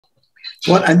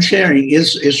What I'm sharing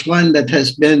is one that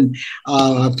has been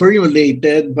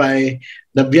formulated by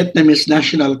the Vietnamese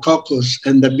National Caucus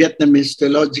and the Vietnamese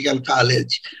Theological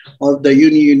College of the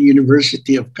Union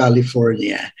University of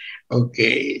California.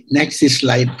 Okay, next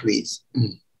slide, please.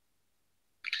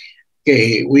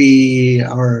 Okay,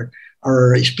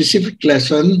 our specific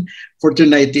lesson for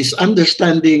tonight is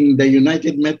understanding the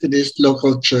United Methodist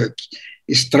local church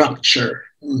structure.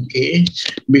 Okay,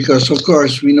 because of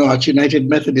course we know at United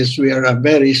Methodist we are a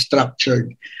very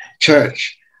structured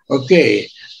church. Okay,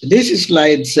 this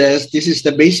slide says this is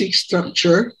the basic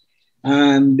structure,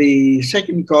 and the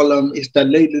second column is the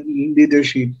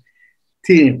leadership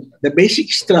team. The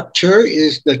basic structure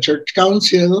is the church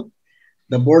council,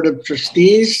 the board of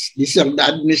trustees, these are the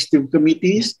administrative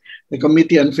committees, the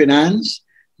committee on finance,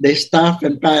 the staff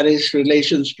and parish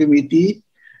relations committee,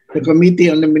 the committee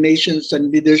on nominations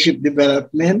and leadership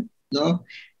development, no,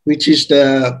 which is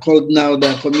called now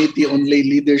the committee on lay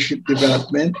leadership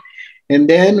development. And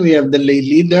then we have the lay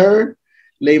leader,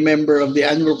 lay member of the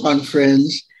annual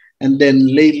conference, and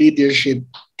then lay leadership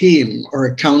team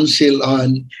or council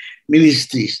on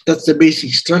ministries. That's the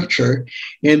basic structure.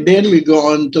 And then we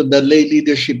go on to the lay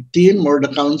leadership team or the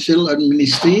council on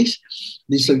ministries.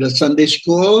 These are the Sunday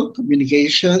school,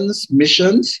 communications,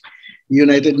 missions,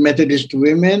 United Methodist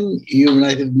women,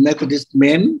 United Methodist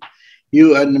men,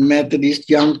 UN Methodist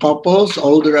young couples,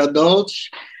 older adults,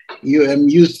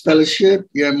 Youth Fellowship,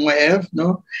 UMYF,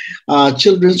 no?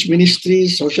 Children's ministry,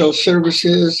 social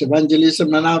services,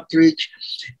 evangelism and outreach,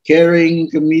 caring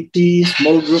committee,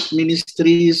 small group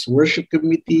ministries, worship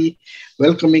committee,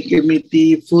 welcoming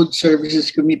committee, food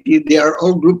services committee. They are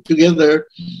all grouped together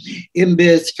in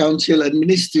this council and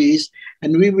ministries,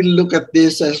 and we will look at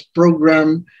this as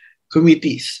program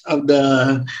committees of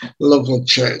the local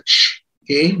church.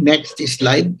 Okay, next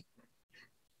slide.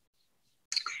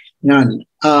 Yan.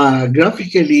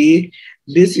 Graphically,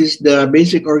 this is the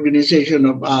basic organization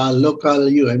of local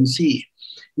UMC.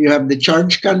 You have the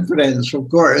church conference, of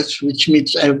course, which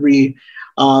meets every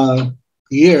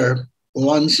year,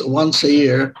 once a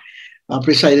year,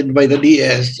 presided by the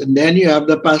DS. And then you have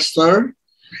the pastor,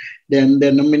 then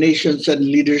the nominations and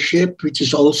leadership, which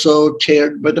is also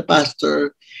chaired by the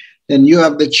pastor. Then you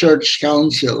have the church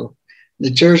council.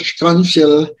 The church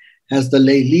council has the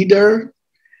lay leader,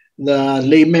 the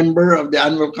lay member of the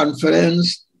annual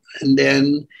conference, and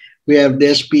then we have the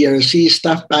SPRC,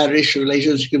 Staff Parish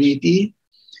Relations Committee,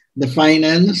 the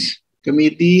Finance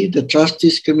Committee, the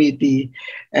Trustees Committee,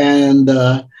 and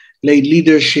the lay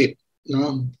leadership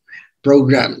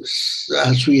programs,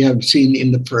 as we have seen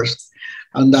in the first,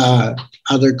 on the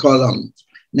other column.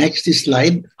 Next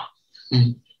slide.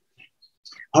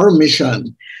 Our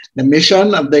mission. The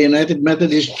mission of the United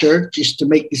Methodist Church is to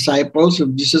make disciples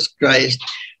of Jesus Christ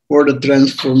for the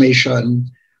transformation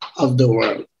of the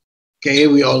world. Okay,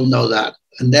 we all know that.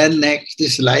 And then next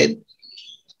slide.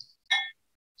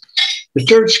 The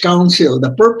Church Council,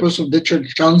 the purpose of the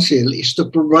Church Council is to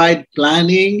provide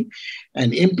planning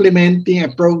and implementing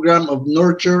a program of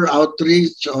nurture,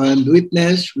 outreach, and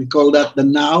witness. We call that the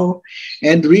NOW,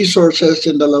 and resources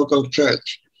in the local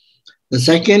church. The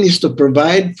second is to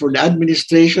provide for the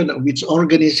administration of its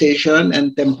organization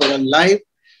and temporal life.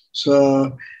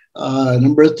 So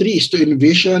number three is to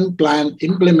envision, plan,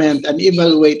 implement, and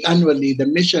evaluate annually the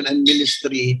mission and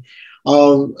ministry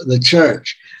of the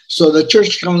church. So the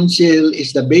Church Council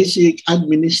is the basic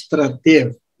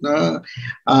administrative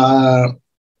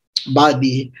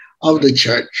body of the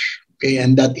church, okay,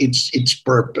 and that its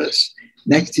purpose.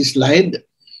 Next slide.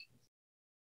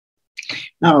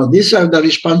 Now, these are the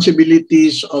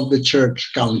responsibilities of the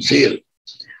Church Council.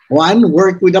 One,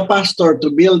 work with the pastor to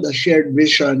build a shared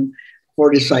vision for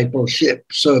discipleship.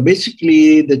 So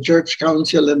basically, the Church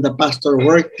Council and the pastor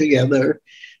work together.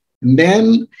 And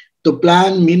then to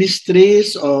plan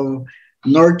ministries of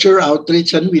nurture,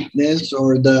 outreach, and witness,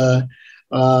 or the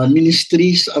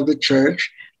ministries of the church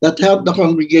that help the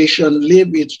congregation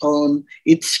live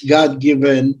its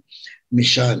God-given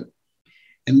mission.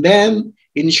 And then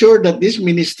ensure that these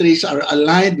ministries are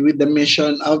aligned with the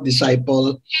mission of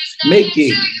disciple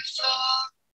making.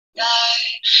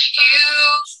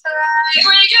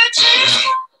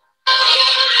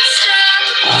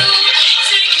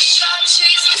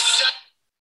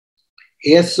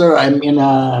 Yes, sir. I'm in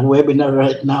a webinar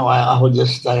right now. I will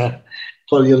just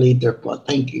call you later.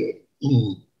 Thank you.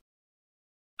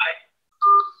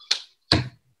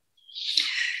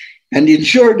 And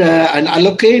ensure and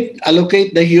allocate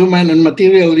the human and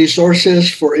material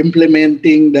resources for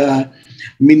implementing the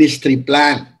ministry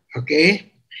plan.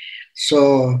 Okay,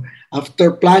 so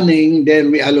after planning, then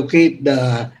we allocate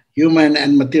the human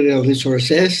and material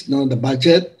resources, the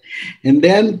budget, And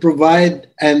then provide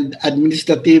an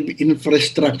administrative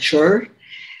infrastructure,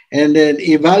 and then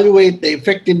evaluate the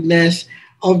effectiveness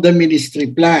of the ministry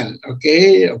plan.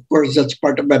 Okay, of course, that's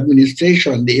part of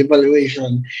administration, the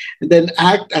evaluation, and then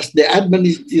act as the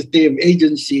administrative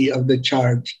agency of the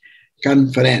church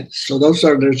conference. So those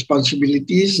are the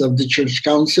responsibilities of the church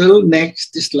council.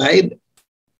 Next slide.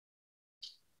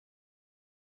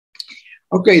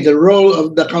 Okay, the role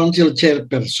of the council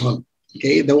chairperson.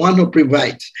 Okay, the one who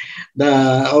provides,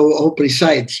 who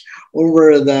presides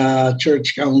over the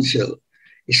church council.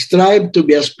 Strive to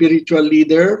be a spiritual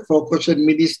leader, focus on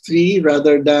ministry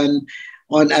rather than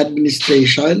on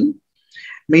administration.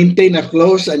 Maintain a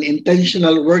close and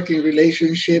intentional working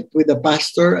relationship with the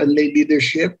pastor and lay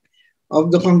leadership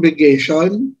of the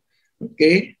congregation.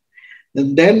 Okay,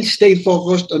 and then stay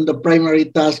focused on the primary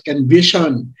task and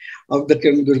vision of the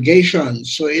congregation.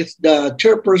 So it's the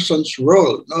chairperson's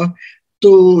role, no,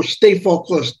 to stay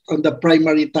focused on the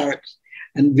primary task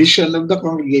and vision of the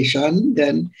congregation,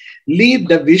 then lead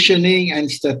the visioning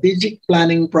and strategic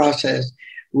planning process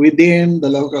within the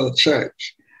local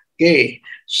church. Okay,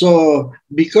 so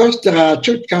because the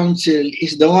church council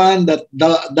is the one that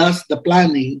does the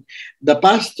planning, the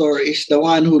pastor is the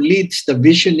one who leads the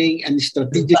visioning and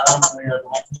strategic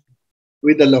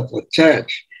with the local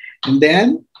church. And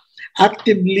then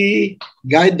actively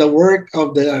guide the work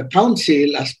of the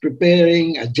council as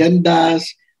preparing agendas,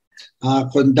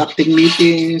 conducting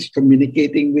meetings,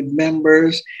 communicating with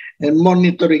members, and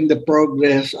monitoring the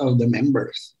progress of the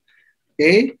members.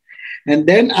 Okay? And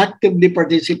then actively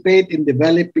participate in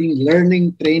developing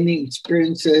learning, training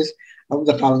experiences of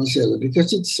the council,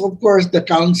 because it's, of course, the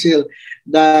council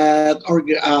that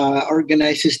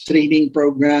organizes training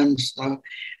programs.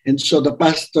 And so the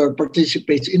pastor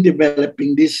participates in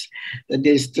developing these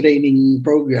training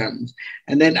programs,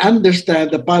 and then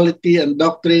understand the polity and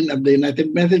doctrine of the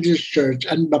United Methodist Church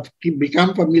and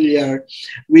become familiar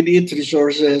with its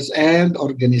resources and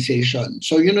organization.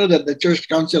 So you know that the church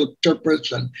council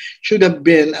chairperson should have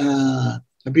been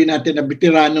sabihin natin na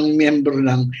veteranong member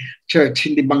ng church,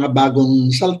 hindi mga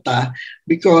bagong salta,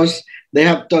 because they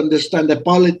have to understand the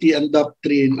polity and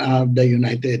doctrine of the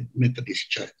United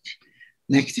Methodist Church.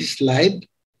 Next slide.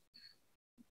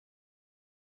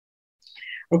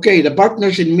 Okay, the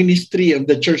partners in ministry of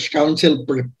the church council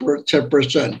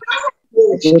chairperson.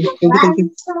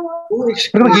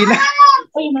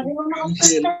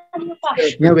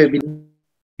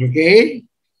 Okay.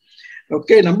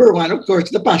 Okay, number one, of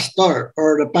course, the pastor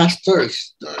or the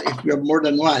pastors, if you have more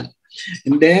than one.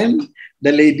 And then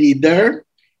the lay leader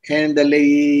and the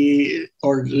lay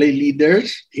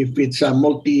leaders, if it's a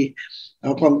multi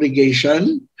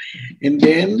congregation. And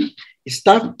then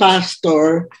staff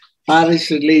pastor,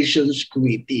 parish relations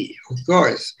committee, of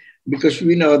course, because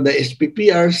we know the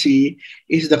SPPRC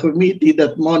is the committee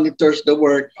that monitors the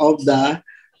work of the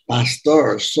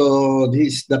pastor. So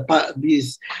this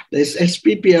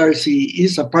SPPRC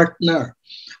is a partner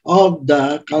of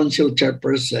the council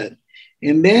chairperson.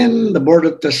 And then the board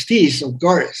of trustees, of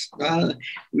course.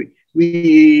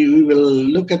 We will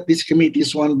look at these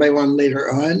committees one by one later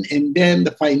on. And then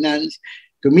the finance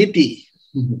committee,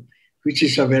 which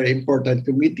is a very important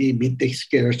committee. It takes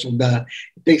care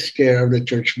of the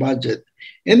church budget.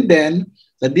 And then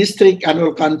the district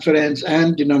annual conference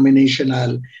and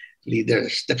denominational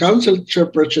leaders. The council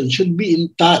chairperson should be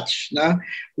in touch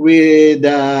with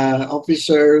the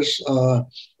officers of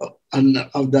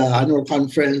the annual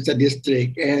conference, the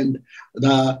district, and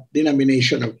the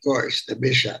denomination, of course, the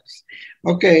bishops.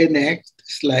 Okay, next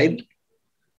slide.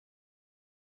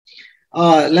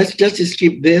 Let's just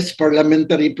skip this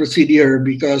parliamentary procedure,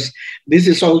 because this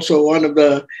is also one of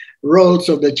the roles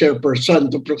of the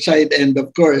chairperson to preside, and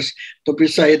of course, to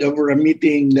preside over a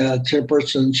meeting, the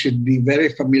chairperson should be very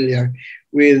familiar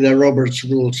with the Robert's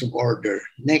Rules of Order.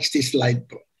 Next slide.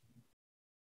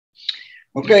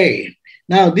 Okay,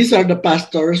 now these are the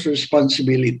pastor's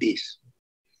responsibilities.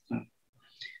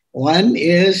 One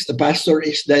is the pastor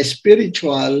is the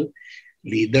spiritual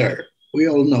leader. We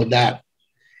all know that.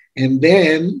 And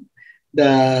then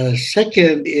the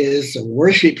second is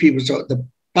worship. So the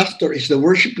pastor is the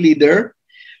worship leader,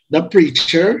 the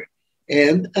preacher,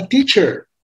 and a teacher.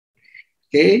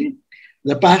 Okay?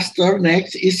 The pastor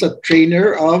next is a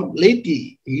trainer of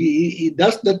laity. He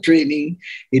does the training.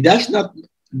 He does not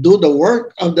do the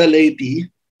work of the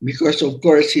laity because, of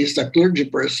course, he's a clergy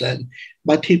person,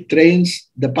 but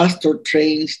the pastor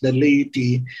trains the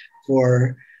laity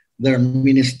for their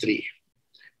ministry.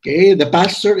 Okay, the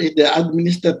pastor is the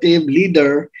administrative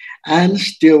leader and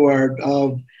steward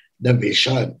of the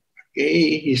vision.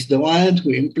 Okay, he's the one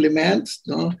who implements.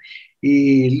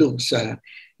 He looks, and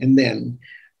then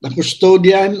the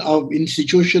custodian of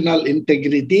institutional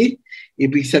integrity.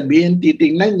 Ibig sabihin,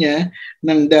 titingnan niya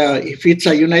if it's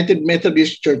a United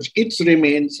Methodist Church, it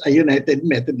remains a United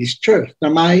Methodist Church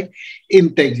na may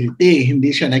integrity.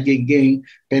 Hindi siya nagiging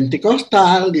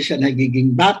Pentecostal, hindi siya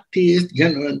nagiging Baptist,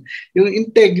 ganun. Yung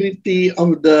integrity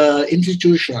of the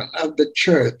institution, of the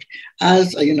church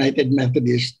as a United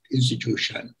Methodist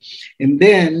institution. And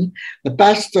then, the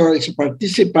pastor is a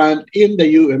participant in the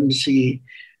UMC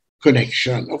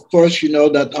connection. Of course, you know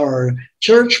that our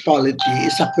church polity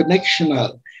is a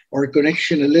connectional, or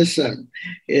connectionalism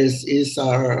is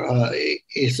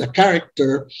a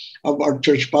character of our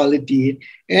church polity.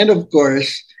 And of course,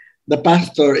 the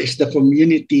pastor is the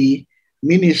community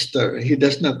minister. He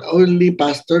does not only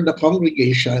pastor the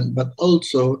congregation, but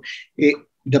also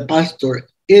the pastor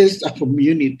is a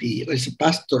community, is a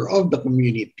pastor of the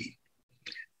community.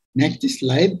 Next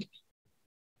slide.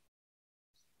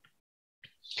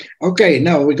 Okay,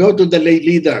 now we go to the lay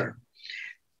leader.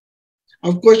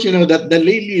 Of course, you know that the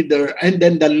lay leader and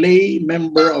then the lay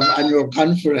member of annual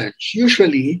conference.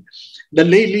 Usually, the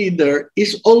lay leader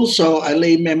is also a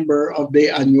lay member of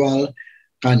the annual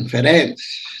conference.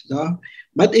 No?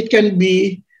 But it can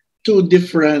be two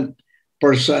different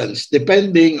persons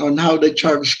depending on how the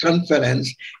church conference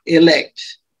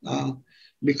elects.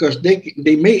 Because they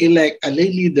may elect a lay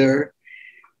leader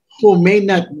who may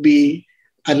not be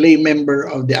a lay member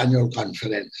of the annual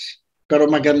conference. Pero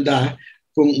maganda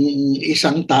kung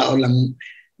isang tao lang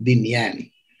din yan.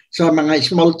 Sa mga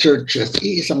small churches,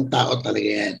 isang tao talaga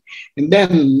yan. And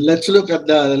then, let's look at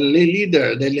the lay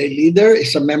leader. The lay leader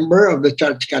is a member of the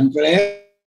church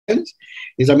conference,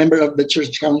 is a member of the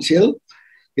church council.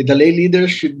 The lay leader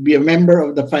should be a member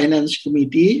of the finance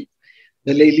committee.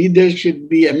 The lay leader should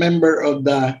be a member of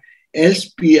the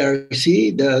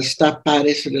SPRC, the Staff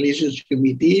Parish Relations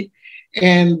Committee,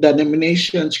 and the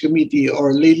Nominations Committee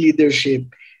or Lay Leadership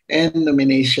and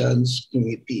Nominations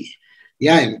Committee.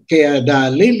 Yan. Kaya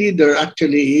the lay leader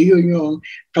actually, yun yung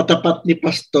katapat ni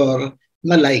pastor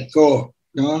na laiko.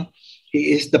 No?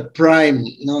 He is the prime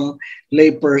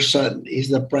lay person, is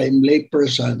the prime lay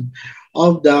person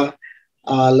of the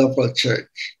local church.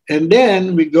 And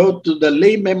then we go to the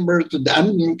lay member to the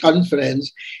annual conference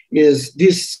is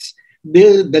this.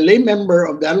 The lay member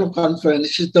of the annual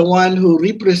conference is the one who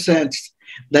represents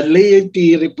the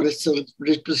laity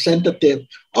representative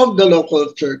of the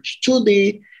local church to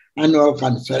the annual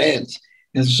conference.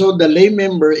 And so the lay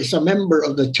member is a member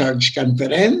of the church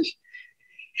conference.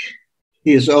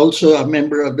 He is also a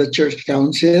member of the church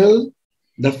council,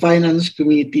 the finance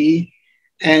committee,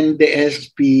 and the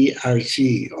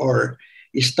SPRC or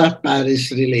Staff Parish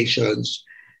Relations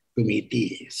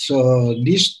Committee. So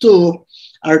these two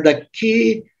are the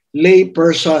key lay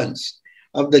persons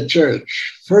of the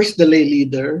church. First, the lay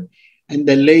leader and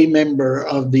the lay member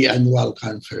of the annual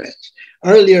conference.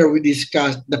 Earlier, we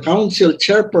discussed the council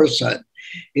chairperson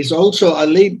is also a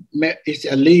lay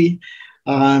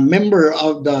member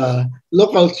of the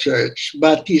local church,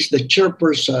 but he's the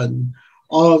chairperson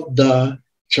of the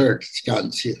church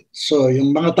council. So,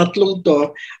 yung mga tatlong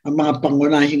to, ang mga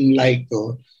pangunahing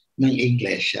laiko ng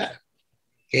iglesia.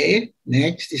 Okay,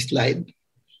 next slide.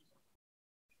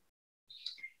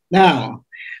 Now,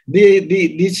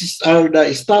 these are the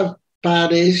staff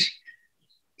parish,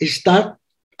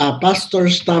 pastor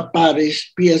staff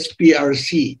parish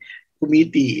PSPRC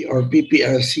committee or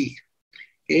PPRC.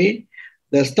 Okay,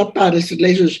 the staff parish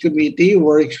relations committee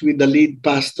works with the lead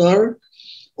pastor,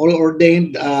 all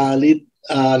ordained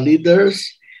leaders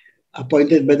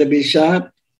appointed by the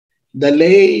bishop, the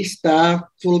lay staff,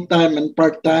 full-time and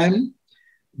part-time,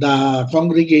 the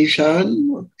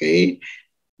congregation, okay,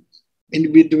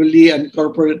 individually and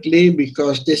corporately,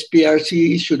 because the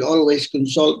SPRC should always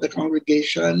consult the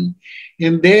congregation.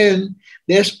 And then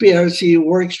the SPRC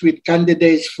works with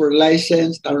candidates for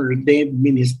licensed or ordained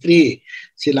ministry.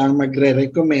 Silang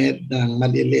magre-recommend ng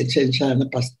malilisensya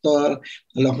na pastor,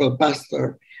 na local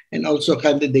pastor, and also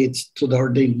candidates to the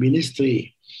ordained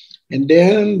ministry. And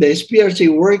then the SPRC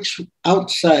works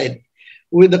outside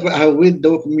with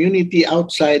the community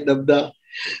outside of the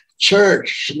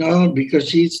church, no?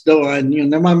 Because it's the one, yung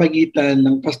namamagitan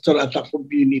ng pastor at the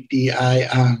community ay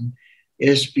ang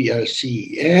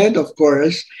SPRC. And of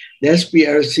course, the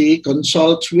SPRC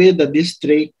consults with the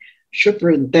district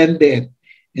superintendent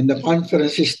and the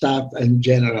conference staff and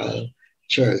general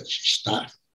church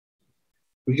staff.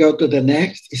 We go to the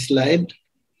next slide.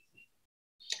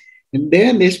 And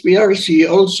then the SPRC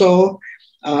also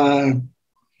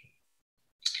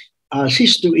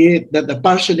sees to it that the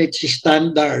parsonage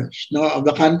standards of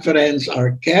the conference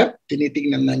are kept.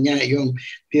 Tinitingnan na niya yung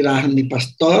tirahan ni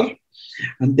pastor.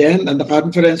 And then, the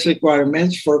conference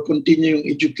requirements for continuing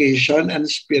education and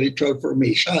spiritual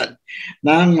formation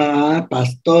ng mga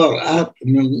pastor at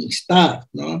ng staff.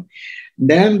 No?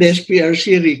 Then, the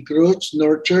SPRC recruits,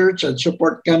 nurtures, and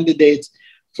support candidates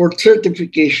for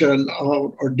certification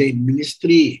of ordained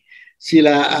ministry.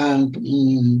 Sila ang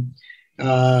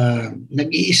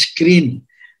nag-i-screen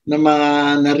na mga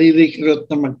nare-recruit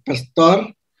na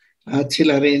magpastor at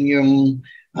sila rin yung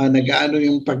nag-aano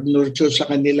yung pag-nurture sa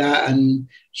kanila and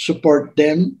support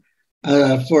them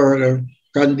for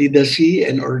candidacy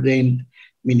and ordained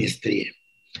ministry.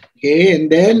 Okay,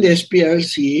 and then the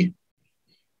SPRC,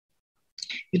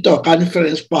 ito,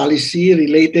 conference policy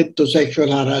related to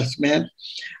sexual harassment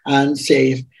and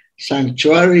safe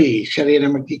sanctuary. Siya rin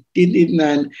ang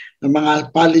magtitindihan ng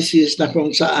mga policies na kung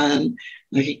saan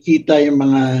nakikita yung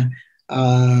mga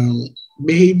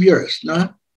behaviors,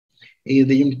 no?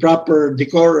 Yung proper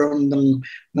decorum ng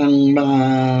mga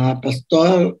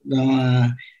pastor,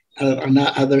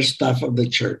 other staff of the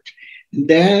church. And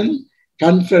then,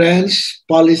 conference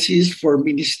policies for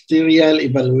ministerial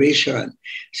evaluation.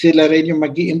 Sila rin yung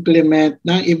mag-i-implement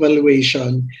ng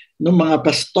evaluation ng mga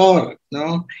pastor,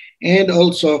 no? And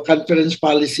also, conference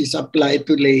policies apply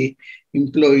to lay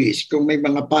employees. Kung may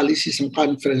mga policies ng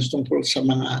conference tungkol sa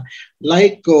mga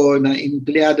laiko na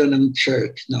empleyado ng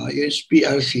church, no? Yung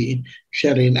SPRC,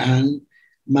 siya rin ang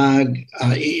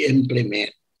mag-i-implement.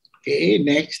 Okay,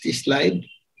 next slide.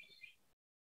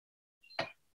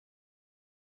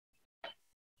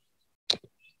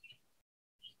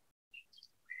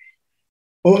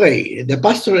 Okay, the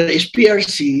pastoral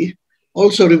SPRC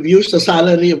also reviews the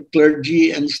salary of clergy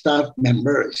and staff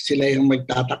members. Sila yung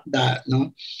magtatakda,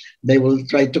 no? They will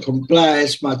try to comply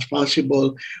as much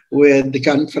possible with the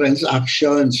conference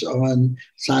actions on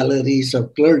salaries of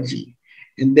clergy.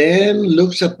 And then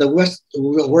looks at the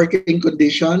working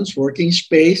conditions, working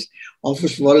space,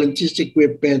 office volunteers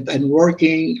equipment, and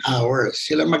working hours.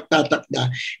 Sila magtatakda.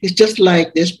 It's just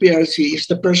like the SPRC is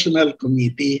the personnel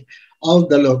committee of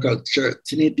the local church.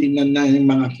 Tinitingnan na yung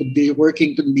mga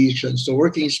working conditions, so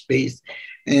working space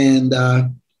and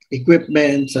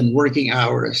equipments and working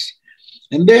hours.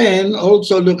 And then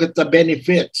also look at the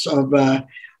benefits of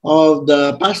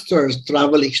the pastors,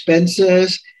 travel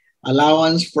expenses,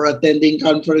 allowance for attending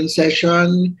conference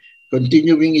session,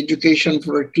 continuing education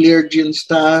for clergy and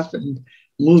staff, and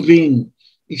moving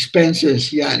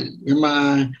expenses. Yan, yung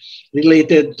mga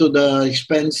related to the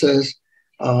expenses,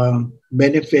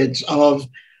 benefits of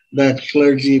the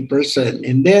clergy person.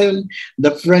 And then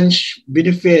the French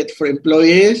benefit for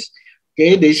employees,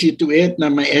 okay, they see to it na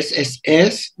may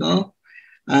SSS, no?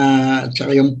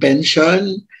 Tsaka yung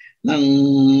pension ng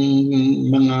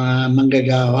mga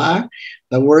manggagawa,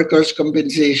 the workers'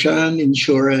 compensation,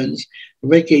 insurance,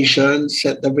 vacation,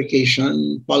 set the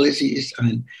vacation policies,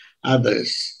 and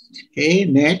others. Okay,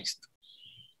 next.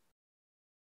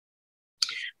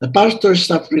 The Pastor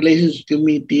Staff Relations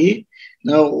Committee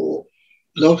now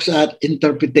looks at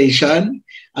interpretation,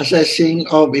 assessing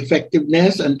of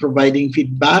effectiveness and providing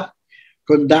feedback,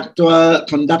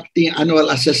 conducting annual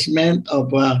assessment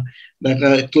of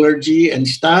the clergy and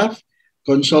staff,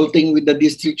 consulting with the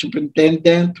district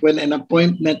superintendent when an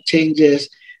appointment changes,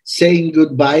 saying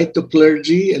goodbye to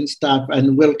clergy and staff,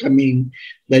 and welcoming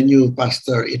the new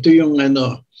pastor. Ito yung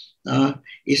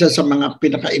isa sa mga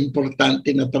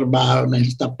pinaka-importante na trabaho ng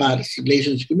Staff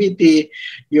Relations Committee,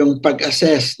 yung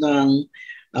pag-assess ng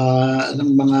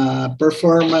mga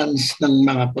performance ng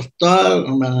mga pastor,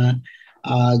 ng mga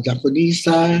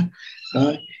diakonisa,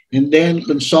 and then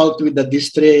consult with the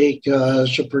district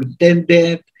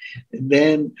superintendent. And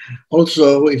then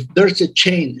also, if there's a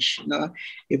change,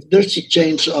 if there's a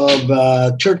change of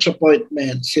church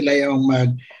appointment, sila yung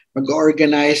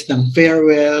mag-organize ng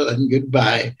farewell and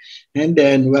goodbye, and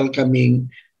then welcoming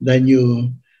the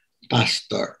new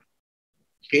pastor.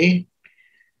 Okay?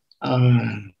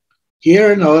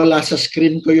 Here, nasa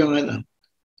screen ko yung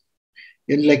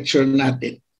lecture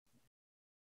natin.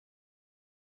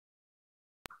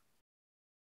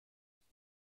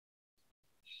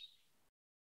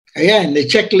 Ayan, the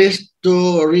checklist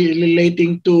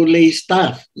relating to lay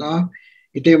staff, no?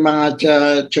 Ito yung mga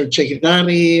church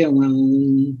secretary,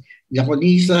 yung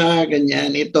diakonisa,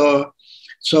 ganyan, ito.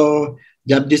 So,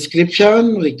 job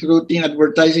description, recruiting,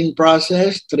 advertising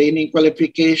process, training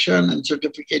qualification and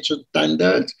certification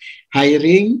standards,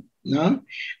 hiring, no?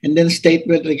 And then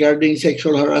statement regarding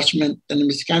sexual harassment and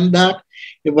misconduct,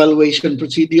 evaluation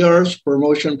procedures,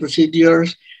 promotion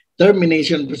procedures,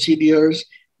 termination procedures,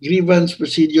 grievance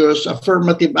procedures,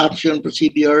 affirmative action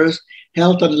procedures,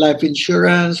 health and life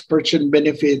insurance, pension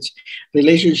benefits,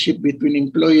 relationship between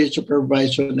employee,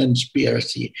 supervisor, and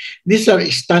PRC. These are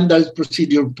standard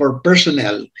procedure for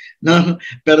personnel, no,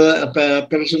 pero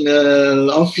personnel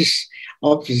office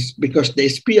because the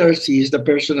SPRC is the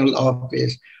personal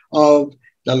office of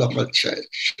the local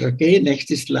church. Okay, next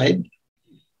slide.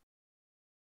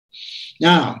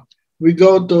 Now, we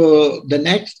go to the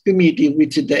next committee,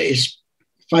 which is the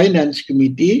Finance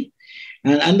Committee.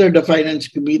 And under the Finance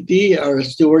Committee are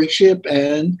Stewardship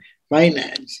and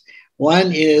Finance.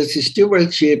 One is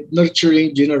Stewardship,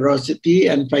 Nurturing Generosity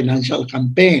and Financial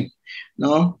Campaign.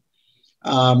 No?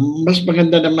 Mas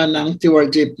maganda naman ang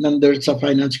stewardship nandun sa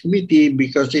Finance Committee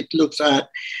because it looks at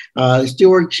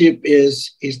stewardship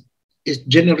is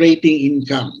generating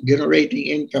income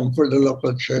for the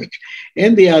local church.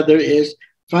 And the other is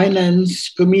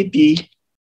Finance Committee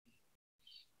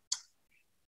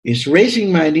is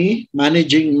raising money,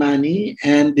 managing money,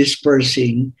 and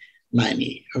dispersing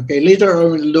money. Okay, later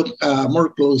on we'll look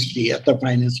more closely at the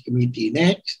Finance Committee.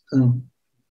 Next.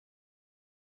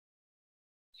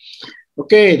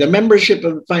 Okay, the membership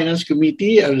of the Finance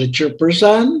Committee are the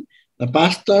chairperson, the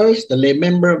pastors, the lay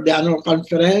member of the annual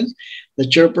conference, the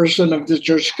chairperson of the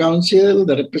church council,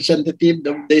 the representative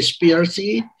of the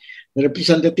SPRC, the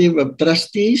representative of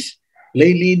trustees,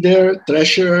 lay leader,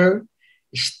 treasurer,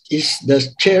 is the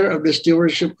chair of the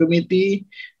stewardship committee,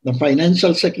 the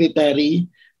financial secretary,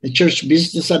 the church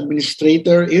business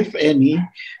administrator, if any,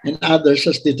 and others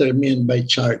as determined by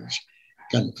church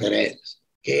conference.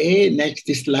 Okay, next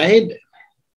slide.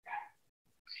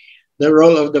 The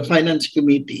role of the finance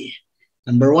committee.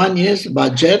 Number one is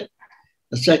budget.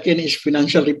 The second is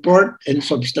financial report and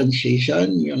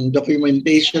substantiation, yung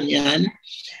documentation yan,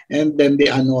 and then the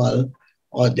annual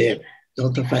audit.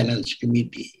 The Finance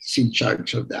Committee is in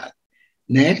charge of that.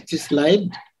 Next slide.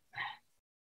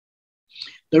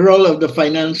 The role of the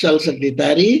Financial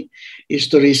Secretary is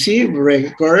to receive,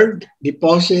 record,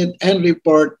 deposit, and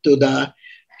report to the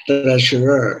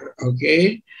Treasurer.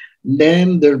 Okay?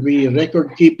 Then there'll be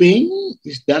record keeping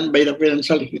is done by the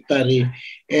Financial Secretary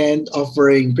and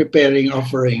preparing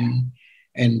offering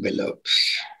envelopes.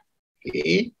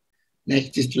 Okay?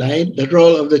 Next slide. The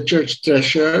role of the Church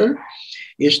Treasurer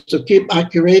is to keep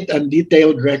accurate and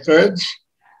detailed records.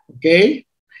 Okay?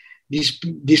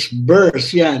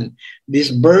 Disburse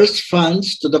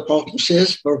funds to the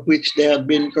caucuses for which they have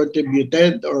been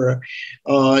contributed or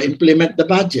implement the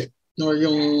budget. No,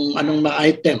 yung anong mga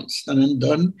items na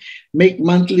nandun. Make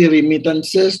monthly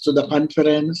remittances to the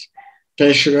conference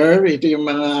treasurer. Ito yung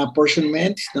mga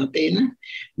apportionments natin.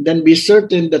 Then be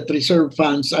certain that reserve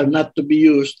funds are not to be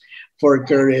used for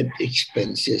current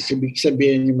expenses. Ibig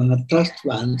sabihin yung mga trust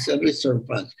funds and reserve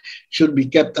funds should be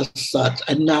kept as such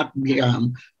and not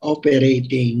become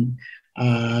operating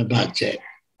budget.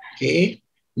 Okay,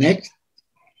 next.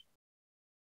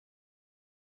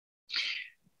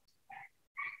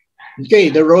 Okay,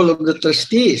 the role of the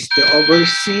trustees to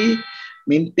oversee,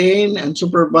 maintain, and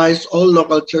supervise all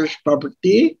local church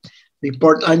property.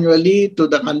 Report annually to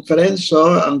the conference.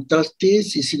 So, ang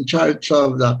trustees is in charge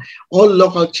of all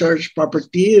local church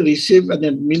property, receive and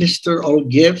administer all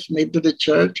gifts made to the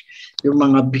church, yung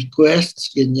mga bequests,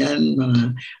 ganyan,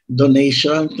 mga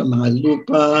donations, mga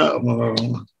lupa,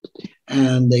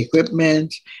 and the equipment,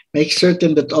 make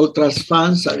certain that all trust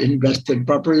funds are invested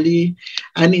properly,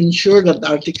 and ensure that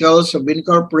articles of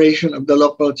incorporation of the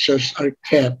local church are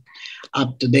kept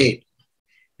up to date.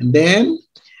 And then,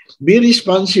 be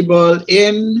responsible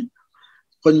in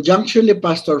conjunction with the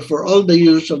pastor for all the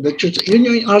use of the church. Yun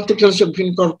yung articles of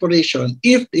incorporation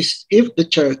if the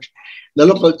church, the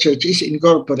local church is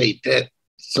incorporated.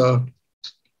 So,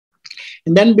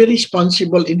 and then be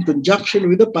responsible in conjunction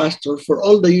with the pastor for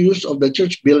all the use of the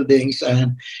church buildings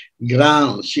and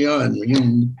grounds. Yun,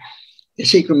 yung,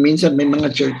 kasi kung minsan may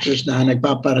mga churches na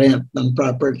nagpaparent ng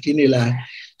property nila,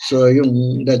 so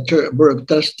yung the board of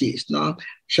trustees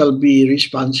shall be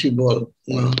responsible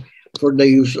for the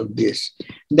use of this.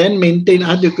 Then maintain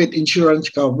adequate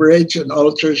insurance coverage on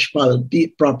all church property.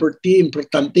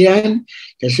 Importante yan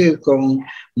kasi kung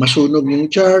masunog yung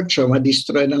church o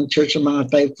ma-destroy ng church ang mga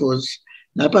typhoons,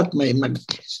 dapat may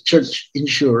church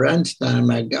insurance na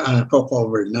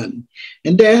mag-cover nun.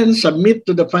 And then submit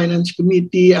to the Finance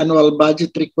Committee annual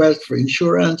budget request for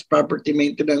insurance, property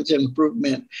maintenance and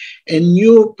improvement, and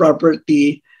new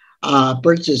property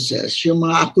purchases. Yung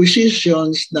mga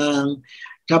acquisitions ng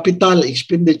capital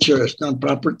expenditures ng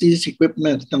properties,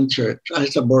 equipment ng church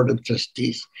as a board of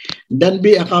trustees. Then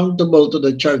be accountable to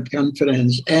the church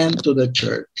conference and to the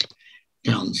church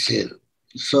council.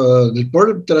 So the board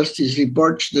of trustees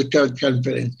reports to the church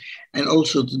conference and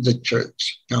also to the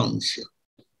church council.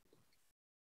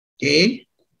 Okay,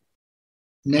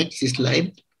 next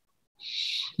slide.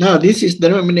 Now, this is the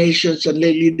Nominations and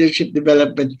Lay Leadership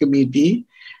Development Committee,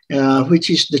 which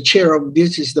is the chair of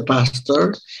this is the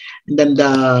pastor. And then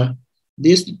the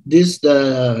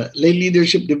Lay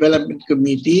Leadership Development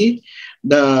Committee,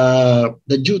 the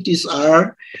duties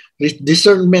are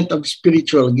discernment of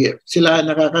spiritual gifts. Sila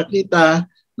nakakakita,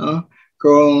 no,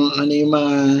 kung ano yung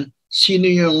sino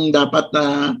yung dapat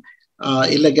na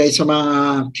ilagay sa mga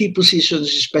key positions,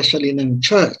 especially ng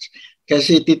church.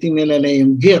 Kasi titingnan nila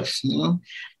yung gifts, no?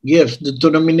 Gifts to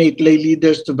nominate lay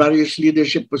leaders to various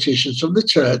leadership positions of the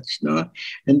church, no?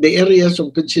 And the areas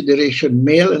of consideration,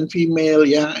 male and female,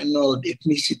 young and old,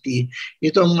 ethnicity.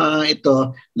 Itong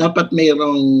ito, dapat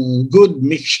mayroong good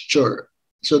mixture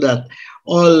so that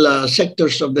all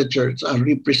sectors of the church are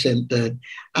represented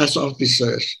as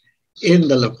officers in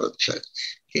the local church.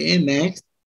 Okay, next.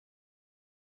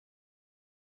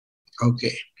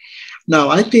 Okay. Now,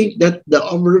 I think that the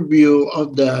overview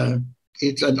of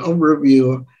it's an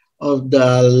overview of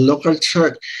the local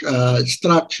church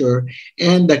structure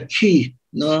and the key,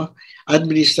 no,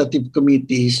 administrative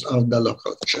committees of the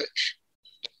local church.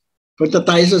 Punta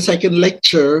tayo sa second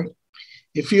lecture.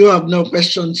 If you have no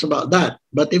questions about that,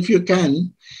 but if you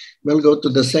can, we'll go to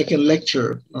the second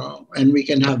lecture and we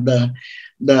can have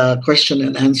the question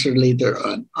and answer later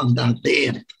on the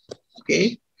end.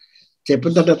 Okay? Kaya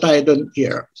punta na tayo doon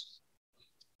here.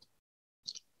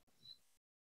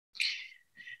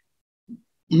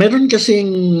 Meron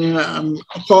kasing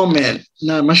comment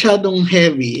na masyadong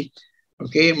heavy,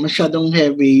 okay? Masyadong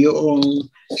heavy yung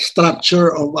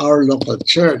structure of our local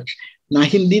church na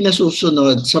hindi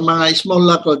nasusunod sa mga small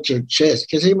local churches.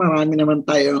 Kasi marami naman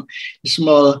tayong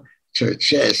small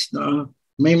churches, no?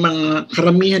 May mga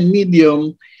karamihan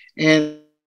medium and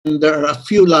there are a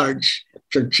few large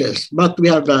churches. But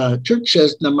we have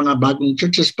churches na mga bagong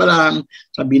churches pa lang,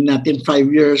 sabihin natin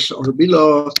 5 years or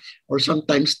below, or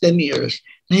sometimes 10 years,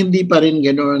 na hindi pa rin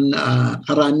ganoon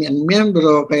karami ang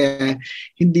miyembro, kaya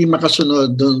hindi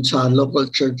makasunod doon sa local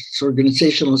church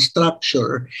organizational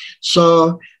structure.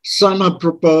 So some have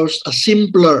proposed a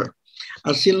simpler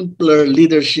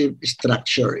leadership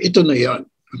structure. Ito na yon.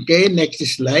 Okay, next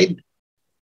slide.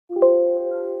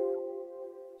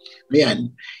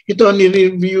 Ayan. Ito,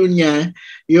 ni-review niya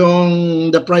yung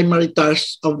the primary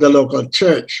tasks of the local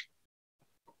church.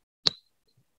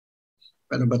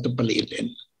 Paano ba ito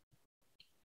palitin?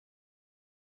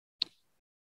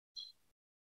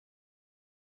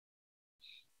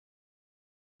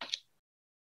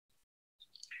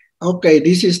 Okay,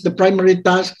 this is the primary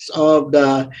tasks of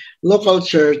the local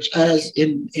church as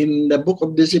in the Book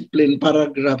of Discipline,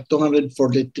 paragraph 243.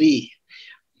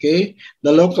 Okay,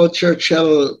 the local church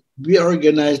shall be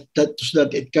organized so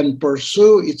that it can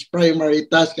pursue its primary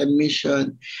task and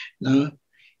mission in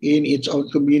its own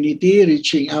community,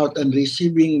 reaching out and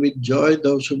receiving with joy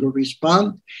those who will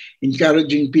respond,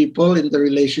 encouraging people in the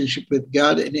relationship with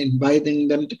God and inviting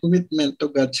them to commitment to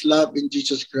God's love in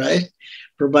Jesus Christ,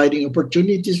 providing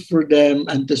opportunities for them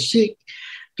and to seek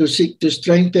to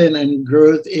strengthen and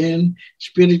growth in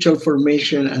spiritual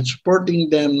formation and supporting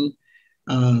them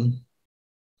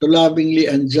to lovingly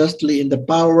and justly in the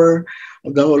power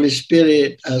of the Holy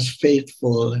Spirit as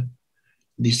faithful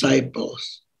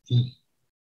disciples.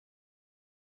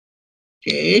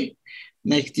 Okay,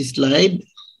 next slide.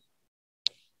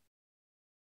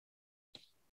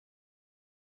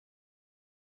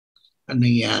 Ano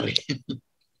nangyari?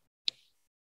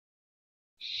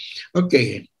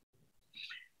 Okay.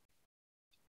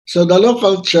 So the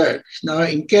local church, now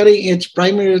in carrying its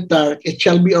primary task, it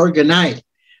shall be organized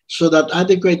so that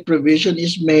adequate provision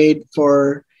is made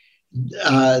for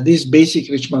these basic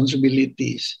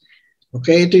responsibilities.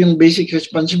 Okay, ito yung basic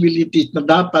responsibilities na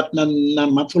dapat na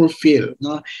ma-fulfill,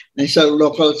 no, na sa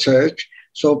local church.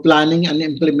 So planning and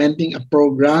implementing a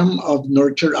program of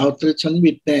nurture, outreach, and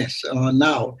witness.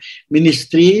 Now,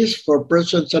 ministries for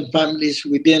persons and families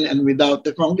within and without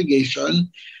the congregation.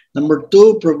 Number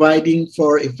 2, providing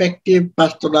for effective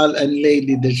pastoral and lay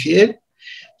leadership.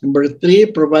 Number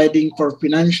 3, providing for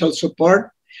financial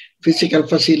support, physical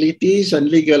facilities, and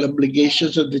legal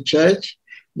obligations of the church.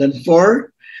 Then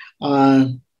 4,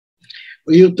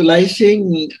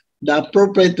 utilizing the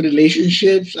appropriate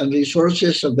relationships and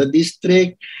resources of the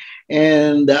district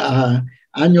and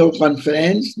annual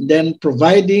conference, then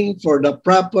providing for the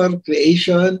proper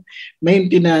creation,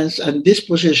 maintenance, and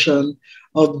disposition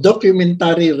of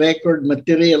documentary record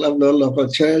material of the local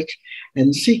church,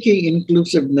 and seeking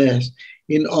inclusiveness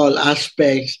in all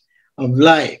aspects of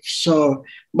life. So,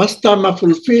 basta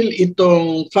ma-fulfill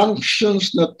itong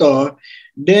functions na to,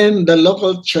 then the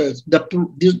local church, the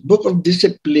Book of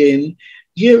Discipline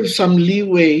give some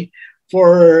leeway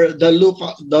for the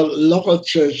local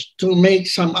church to make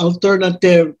some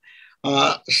alternative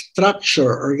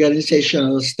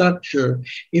organizational structure,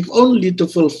 if only to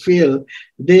fulfill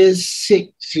these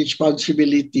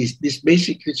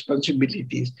basic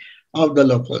responsibilities of the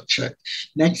local church.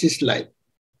 Next slide.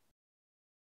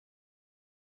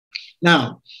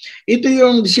 Now, ito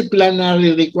yung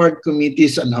disciplinary required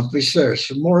committees and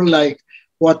officers, more like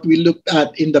what we looked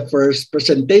at in the first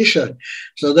presentation.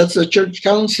 So that's the church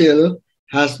council,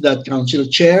 has the council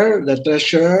chair, the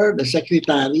treasurer, the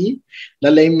secretary,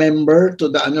 the lay member to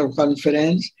the annual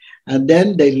conference, and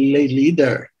then the lay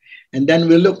leader. And then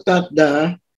we looked at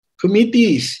the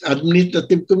committees,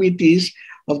 administrative committees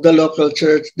of the local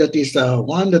church. That is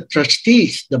the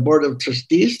trustees, the board of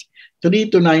trustees,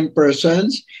 3 to 9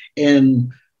 persons,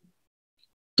 and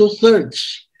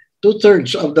two-thirds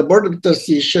of the board of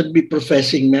trustees should be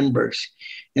professing members.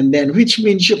 And then, which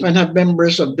means you can have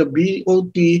members of the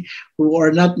BOT who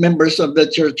are not members of the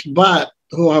church, but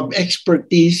who have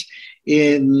expertise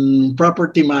in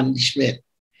property management.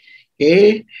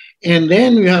 Okay? And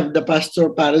then we have the Pastor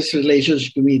Parish Relations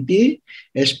Committee,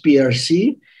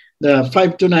 SPRC, the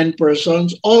 5 to 9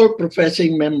 persons, all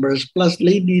professing members, plus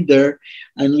lay leader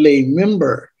and lay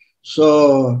member.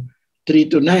 So 3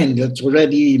 to 9, that's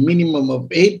already minimum of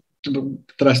 8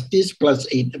 trustees plus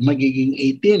 8, magiging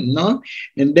 18, no?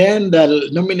 And then the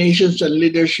Nominations and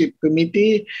Leadership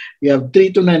Committee, we have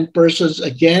 3 to 9 persons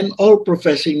again, all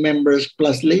professing members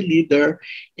plus lay leader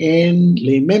and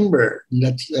lay member.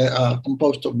 That's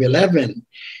composed of 11.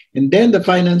 And then the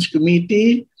Finance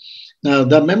Committee, now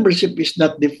the membership is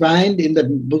not defined in the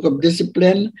Book of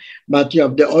Discipline, but you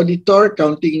have the auditor,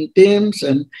 counting teams,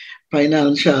 and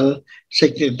financial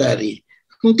secretary.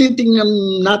 Kung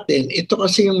titingnan natin, ito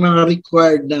kasi yung mga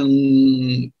required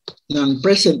ng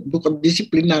present Book of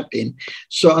Discipline natin.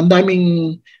 So, ang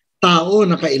daming tao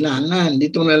na kailangan.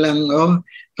 Dito na lang,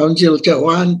 council siya,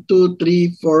 1, 2,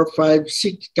 3, 4, 5,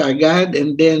 6 kagad,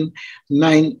 and then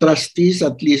 9 trustees,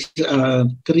 at least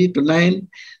 3 to 9,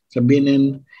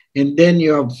 sabihin. And then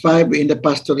you have 5 in the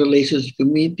Pastoral Relations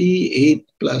Committee,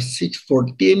 8 plus 6,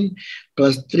 14,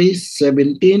 plus 3,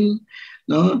 17,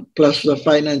 no? Plus the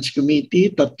Finance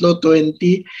Committee,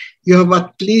 20. You have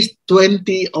at least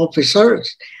 20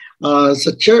 officers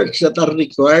sa church that are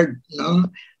required, no?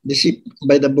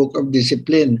 By the Book of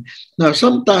Discipline. Now,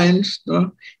 sometimes,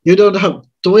 no, you don't have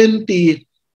 20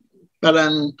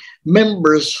 parang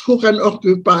members who can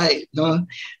occupy, no,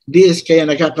 this, kaya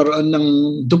nagkakaroon ng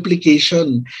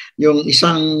duplication. Yung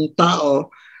isang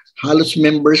tao, halos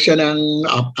member siya ng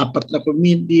 4 na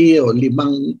committee o 5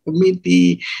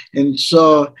 committee, and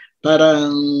so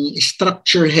parang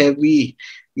structure heavy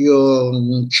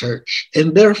yung church,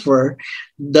 and therefore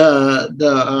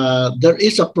there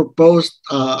is a proposed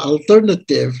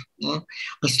alternative, no?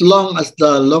 As long as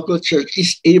the local church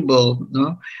is able,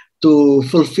 no, to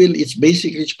fulfill its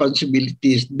basic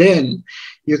responsibilities, then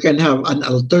you can have an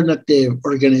alternative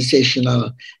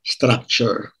organizational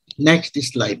structure. Next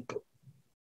slide po.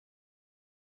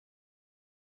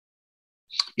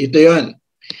 Ito yun.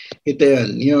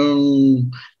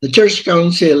 The church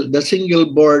council, the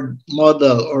single board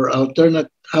model or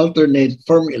alternate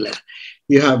formula.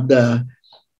 You have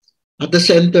at the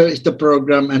center is the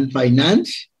program and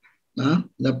finance.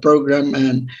 The program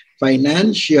and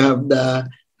finance. You have the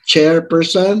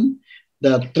chairperson,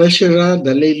 the treasurer,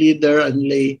 the lay leader, and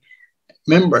lay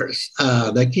members,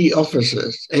 the key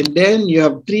officers. And then you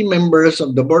have 3 members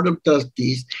of the board of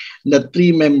trustees, the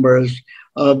 3 members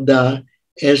of the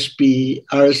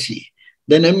SPRC.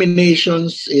 The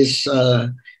nominations is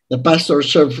the pastor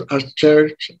serve as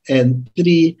church and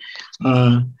 3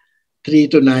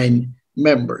 to 9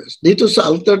 members. Dito sa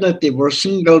alternative or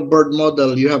single board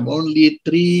model, you have only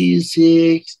 3,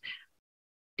 6,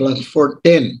 plus 4,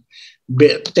 10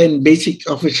 basic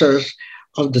officers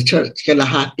of the church.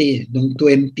 Kalahati ng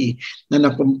 20 na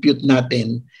na-compute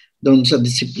natin doon sa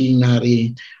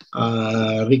disciplinary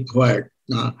required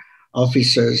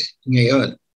officers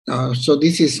ngayon. So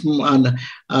this is a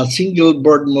single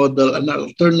board model, an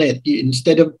alternate.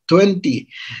 Instead of 20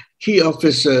 key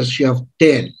officers, you have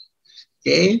 10.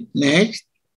 Okay, next.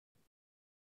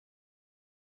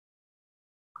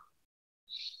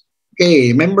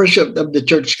 Okay, membership of the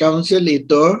church council,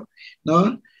 ito,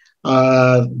 no?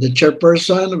 The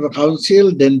chairperson of the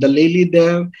council, then the lay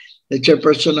leader, the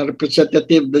chairperson or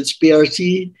representative of the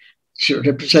SPRC,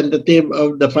 representative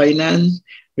of the finance,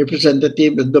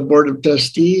 representative of the board of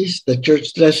trustees, the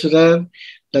church treasurer,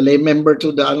 the lay member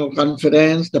to the annual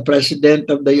conference, the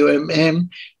president of the UMM,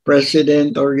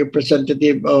 president or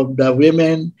representative of the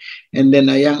women, and then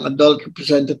a young adult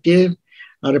representative,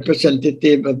 a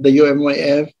representative of the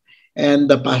UMYF, and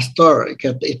the pastor.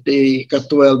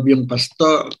 Ika-12 yung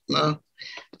pastor. No?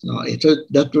 No,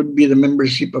 that would be the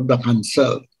membership of the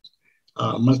council.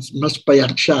 Mas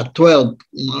payak siya, 12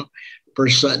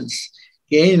 persons.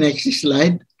 Okay, next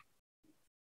slide.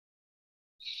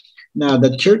 Now,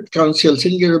 the church council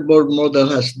singular board model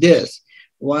has this.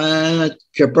 One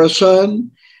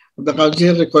chairperson of the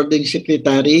council, recording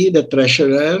secretary, the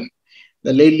treasurer,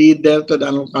 the lay leader to the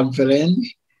annual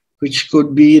conference, which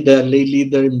could be the lay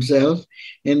leader himself,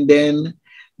 and then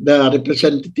the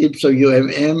representatives of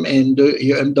UMM and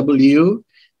UMW,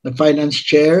 the finance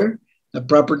chair, the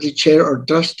property chair or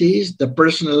trustees, the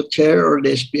personal chair or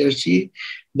the SPRC,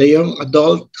 the young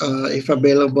adult, if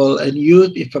available, and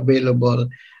youth, if available,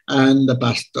 and the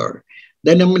pastor.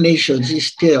 The nominations is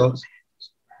still,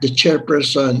 the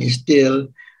chairperson is still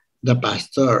the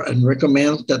pastor, and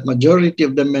recommends that majority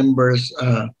of the members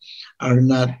are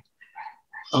not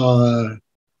on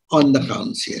the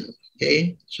council.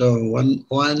 Okay, so 1,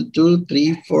 2,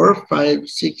 3, 4, 5,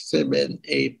 6, 7,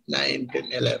 8, 9,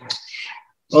 10, 11.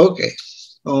 Okay,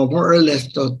 more or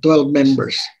less 12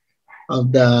 members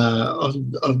of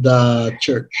the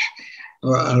church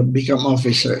become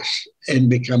officers and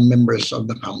become members of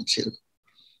the council.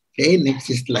 Okay, next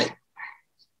slide.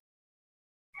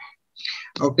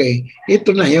 Okay,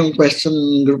 ito na yung question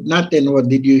group natin. What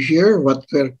did you hear? What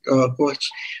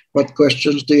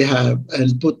questions do you have?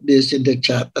 And put this in the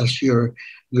chat as your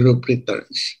group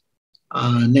returns.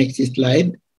 Next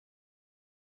slide.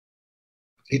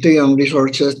 Ito yung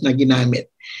resources na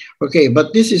ginamit. Okay,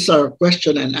 but this is our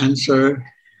question and answer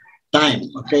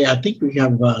time. Okay, I think we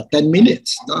have 10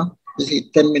 minutes. No? This is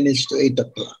 10 minutes to 8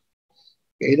 o'clock.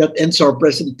 Okay, that ends our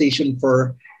presentation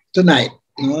for tonight.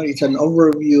 You know, it's an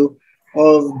overview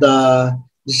of the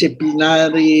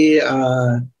disciplinary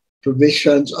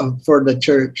provisions for the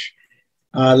church,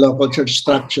 local church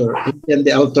structure, and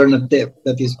the alternative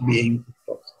that is being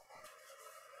proposed.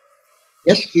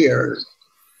 Yes, here.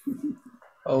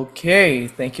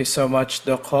 Okay, thank you so much,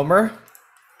 Doc Homer.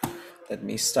 Let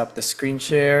me stop the screen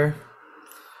share.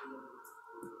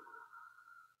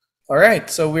 All right,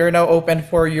 so we are now open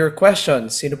for your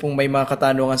questions. Sino pong may mga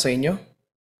katanungan sa inyo?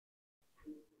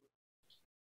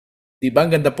 Diba,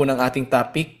 ang ganda po ng ating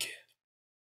topic.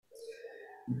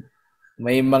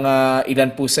 May mga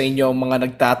ilan po sa inyo ang mga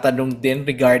nagtatanong din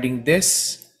regarding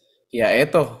this. Kaya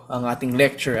ito, ang ating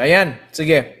lecture. Ayan,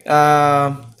 sige.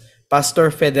 Pastor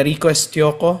Federico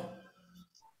Estioco.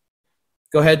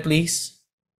 Go ahead, please.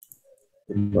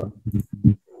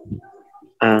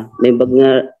 May bag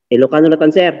nga, Ilocano na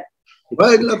tan, sir.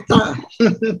 Bag lata.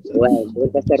 Well,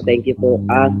 Pastor, thank you po.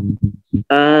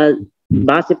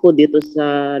 Base po dito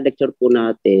sa lecture po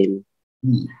natin,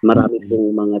 marami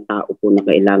pong mga tao po na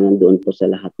kailangan doon po sa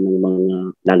lahat ng mga,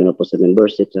 lalo na po sa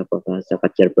membership, sa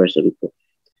chairperson po.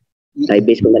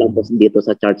 I-base ko na lang po dito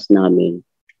sa charts namin.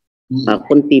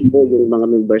 Kunti po yung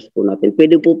mga members po natin.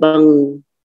 Pwede po bang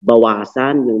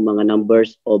bawasan yung mga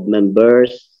numbers of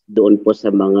members doon po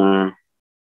sa mga,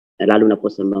 lalo na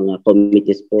po sa mga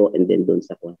committees po and then doon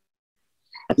sa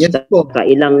at yes, po.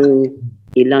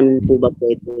 Ilan po ba po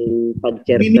itong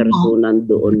pag-chairpersonan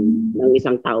doon ng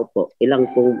isang tao po? Ilang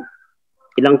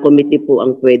committee po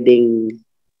ang pwedeng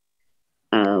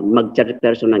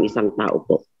mag-chairperson ng isang tao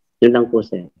po? Yun lang po,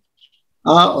 sir.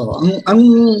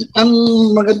 Ang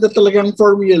maganda talagang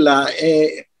formula,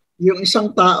 yung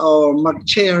isang tao,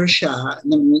 mag-chair siya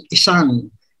ng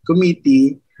isang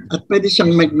committee at pwede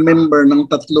siyang mag-member ng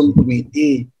 3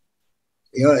 committee.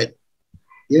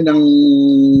 Yun ang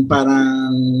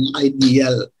parang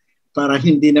ideal para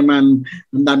hindi naman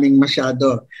ang daming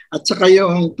masyado. At saka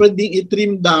yung pwedeng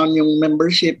i-trim down yung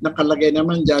membership, nakalagay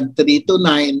naman dyan 3 to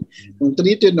 9. Yung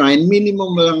 3 to 9,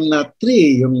 minimum lang na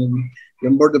 3.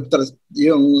 Yung board of trust,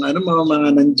 yung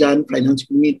mga nandyan, finance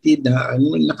committee,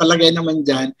 nakalagay naman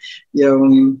dyan,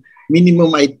 yung minimum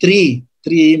ay 3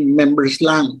 members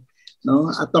lang.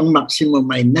 No? At ang maximum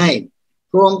ay 9.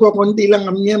 Kung kukunti lang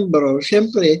ang miyembro,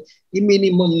 syempre,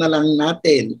 i-minimum na lang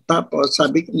natin. Tapos,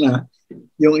 sabi ko nga,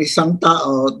 yung isang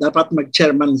tao, dapat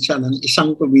mag-chairman siya ng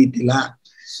isang committee lang.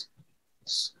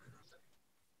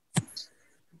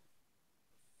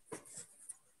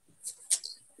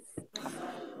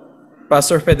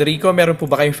 Pastor Federico, meron po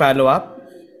ba kayong follow-up?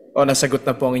 O nasagot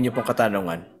na po ang inyo pong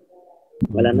katanungan?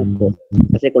 Wala na po.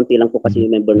 Kasi konti lang po kasi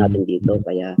yung member natin dito.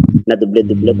 Kaya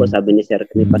naduble-duble po. Sabi ni Sir,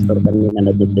 ni Pastor kanina,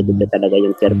 naduble-duble talaga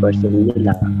yung chairperson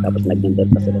nila. Tapos nag-member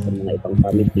pa sila sa mga ibang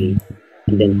family.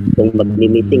 And then kung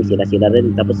mag-meeting sila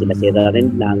rin. Tapos sila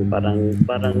rin lang.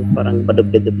 Parang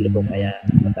paduble-duble po. Kaya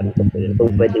matanong ko po yun.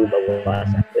 Kung pwedeng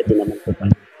bawasan, pwede naman po.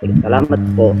 Salamat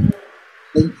po.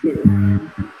 Thank you.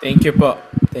 Thank you po.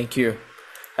 Thank you.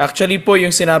 Actually po,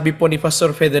 yung sinabi po ni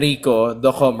Pastor Federico,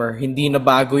 Doc Homer, hindi na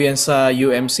bago yan sa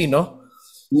UMC, no?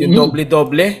 Yung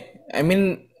doble-doble. I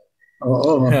mean,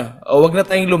 Oo. wag na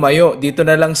tayong lumayo. Dito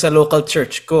na lang sa local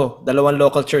church ko. 2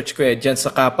 local church ko dyan sa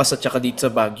Capas at saka dito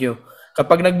sa Baguio.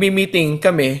 Kapag nagmi-meeting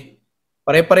kami,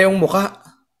 pare-parehong muka.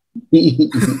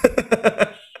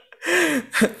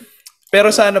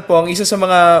 Pero sana po, ang isa sa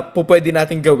mga pupwede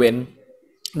natin gawin,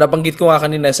 nabanggit ko nga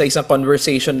kanina sa isang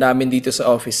conversation namin dito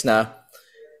sa office na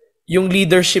yung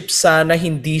leadership sana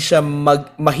hindi siya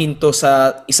mahinto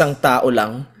sa isang tao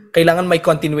lang. Kailangan may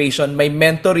continuation, may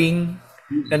mentoring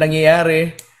na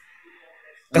nangyayari.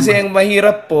 Kasi ang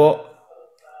mahirap po,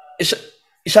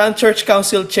 siya ang church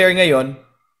council chair ngayon,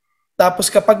 tapos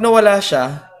kapag nawala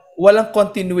siya, walang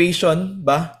continuation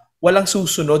ba? Walang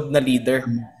susunod na leader.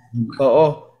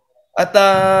 Oo. At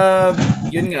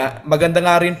yun nga, maganda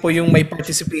nga rin po yung may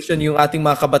participation yung ating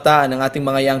mga kabataan, ng ating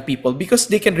mga young people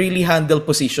because they can really handle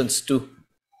positions too.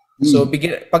 So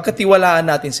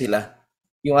pagkatiwalaan natin sila,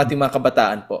 yung ating mga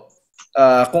kabataan po.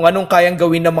 Kung anong kayang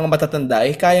gawin ng mga matatanda,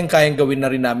 kayang-kayang gawin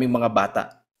na rin namin mga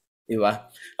bata. Di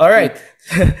ba? Alright.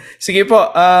 Sige po.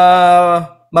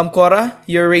 Ma'am Cora,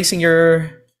 you're raising your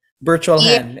virtual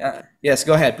hand. Yes,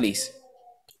 go ahead, please.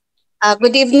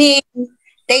 Good evening.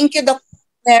 Thank you, Dr.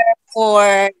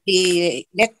 for the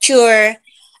lecture.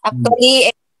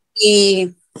 Actually,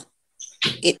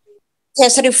 it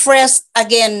has refreshed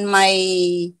again my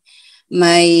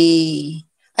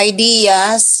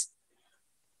ideas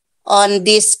on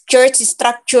this church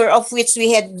structure, of which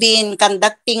we had been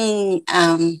conducting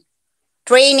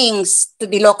trainings to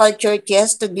the local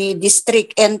churches, to the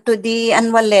district, and to the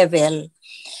annual level.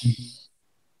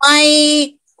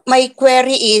 My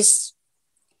query is,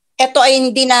 ito ay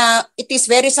hindi na, it is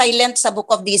very silent sa Book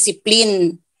of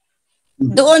Discipline.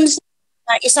 Doon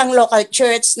sa isang local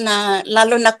church na,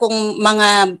 lalo na kung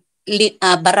mga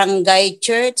barangay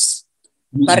church,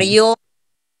 baryo,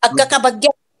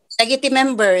 agkakabagyan, legitimate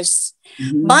members,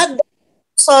 but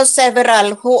also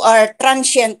several who are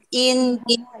transient in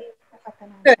the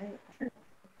church.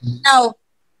 Now,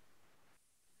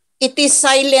 it is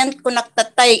silent kung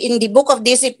nagtatay in the Book of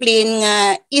Discipline.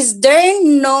 Is there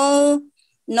no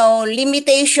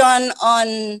limitation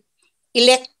on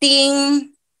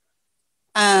electing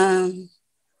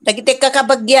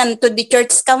kakabagyan to the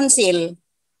church council?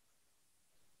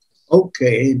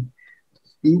 Okay.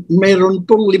 Mayroon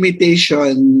pong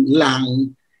limitation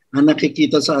lang na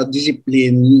nakikita sa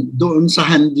discipline doon sa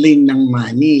handling ng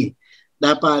money.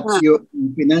 Dapat yung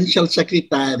financial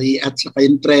secretary at saka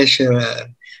yung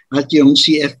treasurer at yung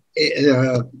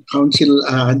council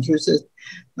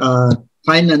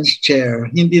finance chair,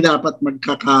 hindi dapat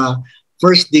magkaka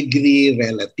first degree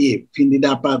relative. Hindi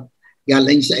dapat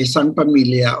galing sa isang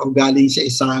pamilya o galing sa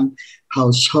isang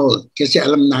household. Kasi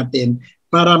alam natin,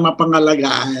 para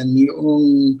mapangalagaan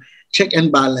yung check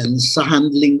and balance sa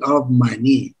handling of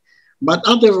money. But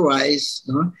otherwise,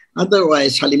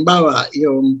 halimbawa,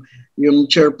 yung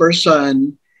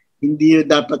chairperson, hindi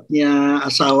dapat niya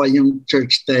asawa yung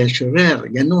church treasurer.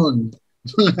 Ganun.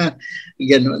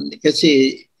 Ganun.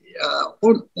 Kasi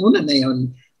una na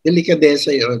yun,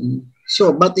 delikadesa yun.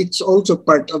 So, but it's also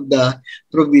part of the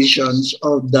provisions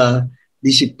of the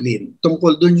discipline.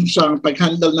 Tungkol dun sa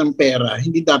pag-handle ng pera,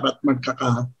 hindi dapat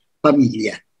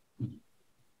magkakapamilya.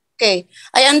 Okay.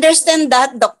 I understand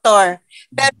that, Doctor.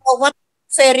 Pero what I'm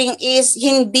referring is,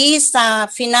 hindi sa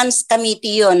finance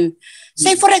committee yun.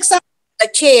 Say for example, the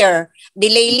chair, the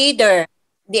lay leader,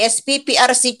 the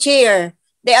SPPRC chair,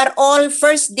 they are all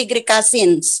first degree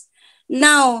cousins.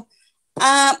 Now,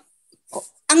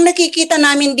 ang nakikita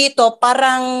namin dito,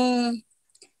 parang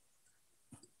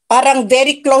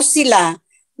very close sila,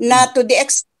 na to the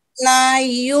extent na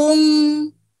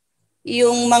yung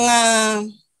mga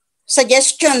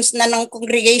suggestions na ng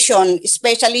congregation,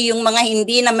 especially yung mga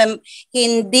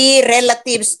hindi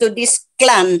relatives to this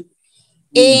clan,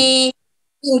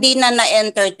 hindi na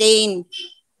na-entertain.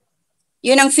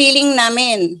 Yun ang feeling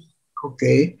namin.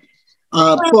 Okay.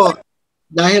 Po,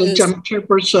 dahil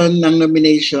chairperson ng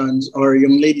nominations or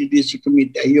yung Lady District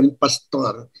Committee ay yung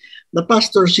pastor, the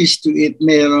pastor sees to it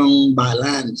merong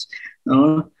balance.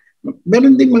 No?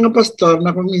 Meron din mga pastor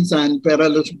na kung minsan,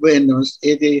 pera los buenos,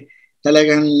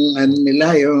 talagang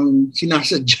nila yung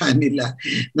sinasadya nila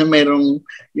na merong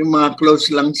yung mga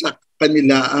close lang sa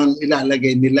kanila ang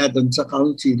ilalagay nila doon sa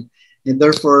council. And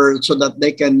therefore, so that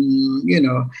they can,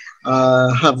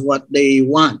 have what they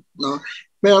want. No?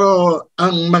 Pero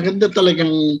ang maganda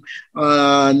talagang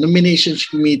nominations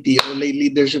committee o lay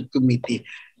leadership committee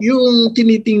yung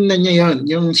tinitingnan niya yon,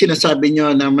 yung sinasabi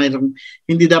niyo na mayroong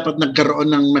hindi dapat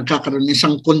nagkakaroon ng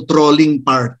isang controlling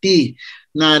party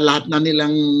na lahat na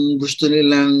nilang gusto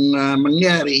nilang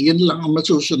mangyari, yun lang ang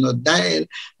masusunod dahil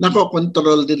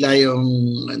nakokontrol nila yung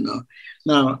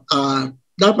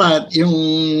dapat yung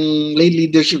lay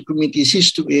leadership committee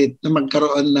sees to it na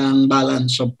magkaroon ng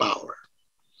balance of power.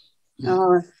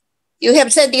 You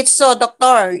have said it so,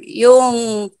 Doctor.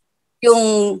 Yung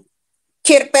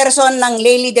chairperson ng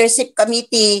lay leadership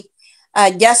committee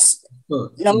just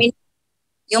nominate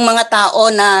yung mga tao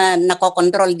na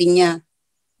nakokontrol din niya.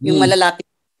 Yung malalapit.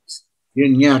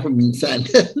 Yun nga minsan.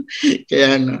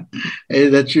 Kaya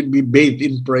that should be bathed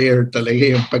in prayer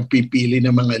talaga yung pagpipili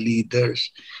ng mga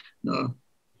leaders. No?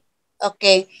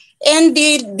 Okay. And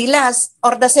the last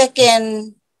or the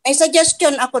second, may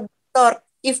suggestion ako, Doctor,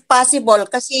 if possible,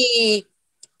 kasi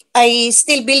I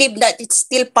still believe that it's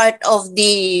still part of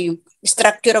the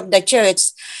structure of the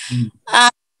church.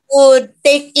 Would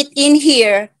take it in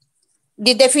here,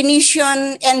 the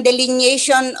definition and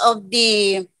delineation of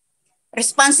the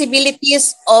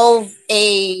responsibilities of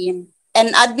an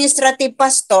administrative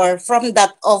pastor from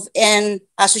that of an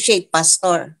associate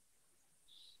pastor.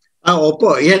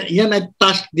 Opo, yan at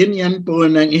task din yan po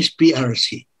ng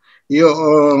SPRC.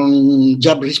 Yung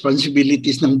job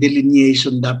responsibilities ng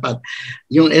delineation dapat.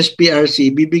 Yung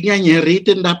SPRC, bibigyan niya,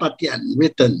 written dapat yan,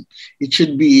 written. It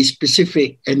should be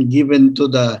specific and given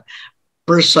to the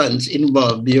persons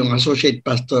involved, yung associate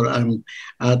pastor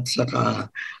at saka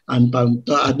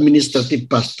administrative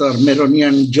pastor. Meron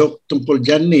yang joke tungkol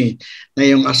dyan na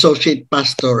yung associate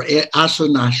pastor,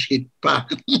 aso na shit pa.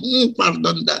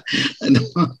 Pardon da.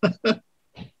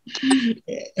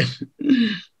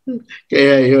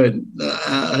 Kaya yun.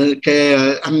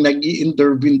 Kaya ang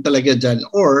nag-i-intervene talaga dyan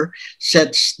or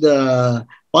sets the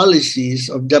policies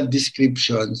of job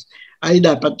descriptions ay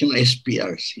dapat yung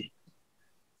SPRC.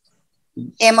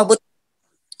 Mabuti.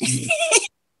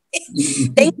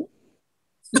 Thank you.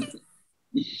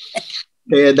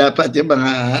 Kaya dapat yung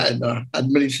mga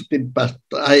administrative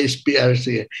pastor,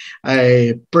 SPRC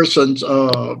ay persons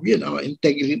of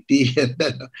integrity and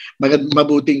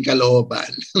mabuting kalooban.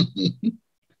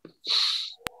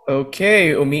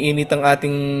 Okay, umiinit ang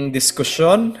ating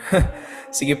diskusyon.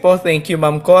 Sige po, thank you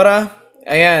Ma'am Cora.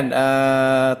 Ayan,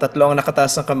 tatlo ang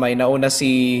nakataas ng kamay. Nauna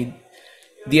si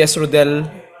Diaz Rodel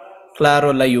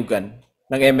Claro Layugan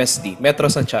ng MSD,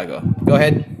 Metro Santiago. Go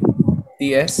ahead,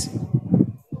 Diaz.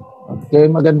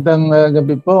 Okay, magandang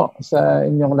gabi po sa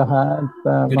inyong lahat.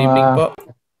 Good evening po.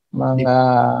 Mga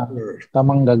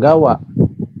tamang gagawa.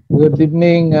 Good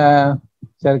evening,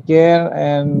 Sir Kier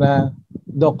and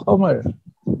Doc Homer.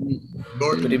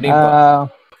 Good evening po.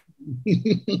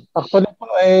 Actually po,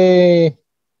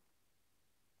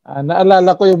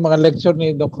 naalala ko yung mga lecture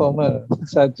ni Doc Homer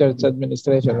sa church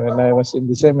administration when I was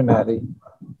in the seminary,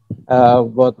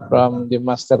 both from the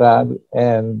masteral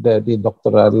and the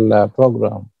doctoral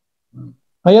program.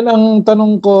 Ngayon, ang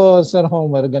tanong ko, Sir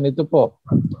Homer, ganito po.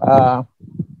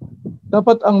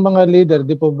 Dapat ang mga leader,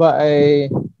 di po ba ay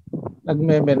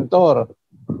nagme-mentor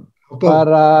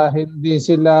para hindi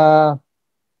sila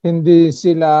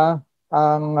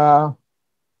ang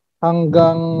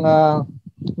hanggang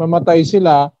mamatay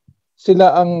sila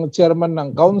ang chairman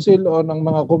ng council o ng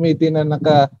mga committee na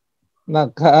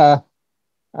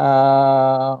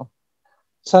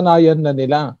sanayan na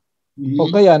nila. O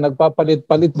kaya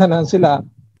nagpapalit-palit na lang sila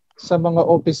sa mga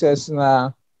offices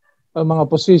na mga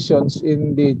positions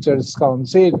in the church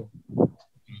council.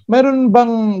 Meron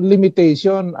bang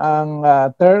limitation ang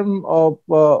term of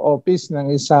office ng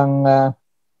isang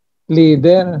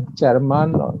leader,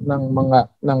 chairman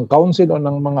ng council o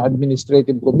ng mga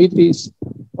administrative committees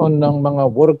o ng mga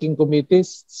working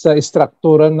committees sa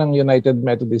struktura ng United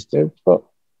Methodist Church po?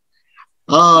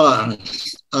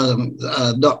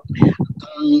 Doc,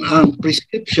 ang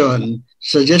prescription,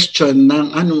 suggestion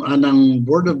ng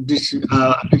Book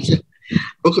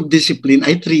of Discipline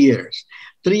ay 3 years.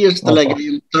 3 years talaga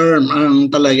yung term ang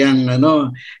talagang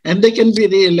and they can be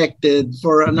re-elected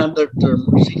for another term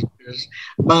of 6 years.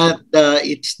 But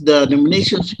it's the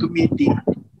nominations committee,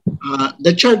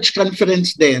 the church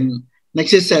conference din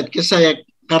nagsiset kasi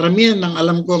karamihan ng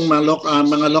alam kong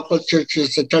mga local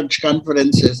churches sa church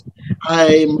conferences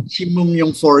ay maximum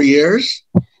yung 4 years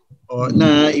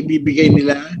na ibibigay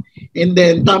nila. And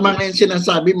then, tama nga yung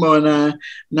sinasabi mo na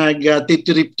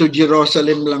nag-trip to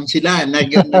Jerusalem lang sila.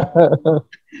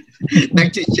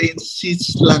 Nag-change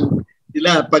seats lang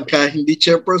sila. Pagka hindi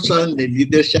chairperson,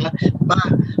 leader siya.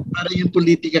 Para yung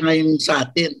politika ngayon sa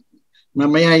atin.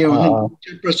 Mamaya yung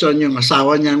chairperson, yung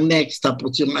asawa niyang next,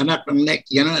 tapos yung anak ng next,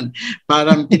 gano'n.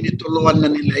 Parang tinutuluan na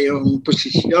nila yung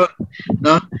posisyon.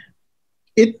 no?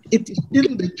 It is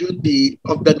still the duty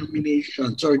of the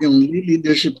nominations or yung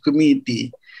leadership committee.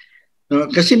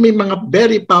 No? Kasi may mga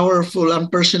very powerful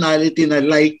ang personality na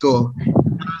laiko.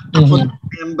 Ako na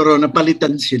membro,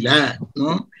 napalitan sila.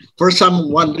 No? For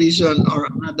one reason or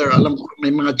another, alam ko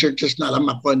may mga churches na alam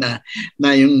ako na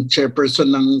yung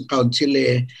chairperson ng council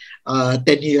 10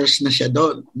 years na siya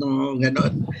doon. No?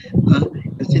 Ganon.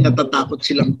 Kasi natatakot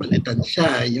silang palitan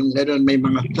siya. Yung ganon, may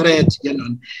mga threats,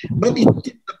 ganon. But it's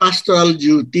the pastoral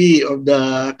duty of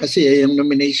kasi yung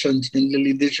nominations in the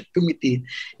leadership committee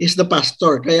is the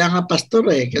pastor. Kaya nga pastor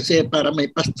kasi para may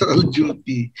pastoral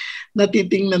duty,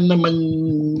 natitingnan naman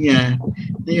niya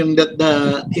yung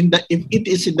if it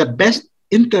is in the best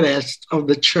interest of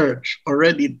the church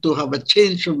already to have a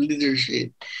change of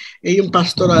leadership, yung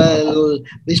pastoral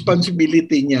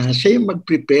responsibility niya, siya yung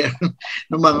mag-prepare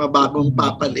ng mga bagong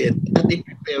papalit at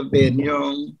i-prepare din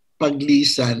yung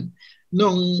paglisan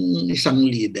ng isang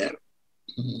leader.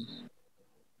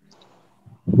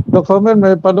 Dr. Homer,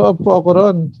 may follow-up po ako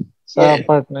ron sa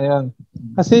part na yan.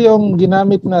 Kasi yung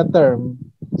ginamit na term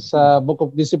sa Book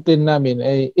of Discipline namin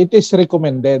ay it is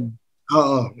recommended.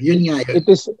 Oo, yun nga yun.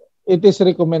 It is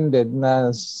recommended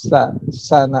na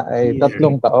sana ay 3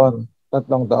 taon.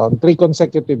 3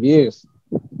 consecutive years.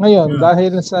 Ngayon,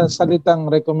 dahil sa salitang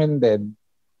recommended,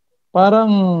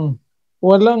 parang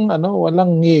walang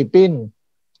ngipin.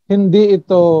 Hindi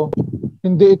ito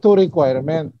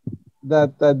requirement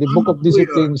that the Book of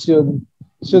Discipline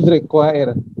should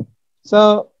require.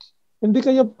 So, hindi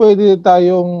kaya pwede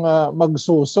tayong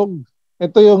magsusog.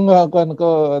 Ito yung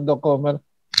Doc Homer,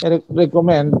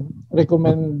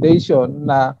 recommendation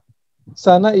na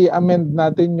sana i-amend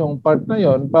natin yung part na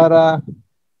yon para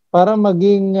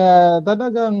maging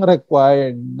talagang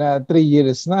required na 3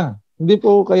 years na. Hindi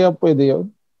po kaya pwede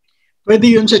yon? Pwede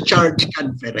yun sa church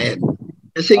conference.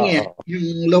 Kasi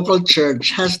yung local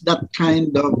church has that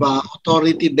kind of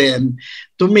authority then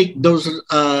to make those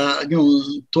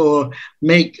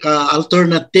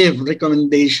alternative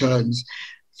recommendations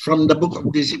from the Book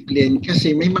of Discipline.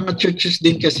 Kasi may mga churches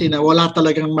din kasi na wala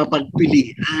talagang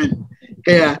mapagpilian.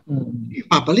 Kaya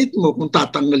ipapalit mo kung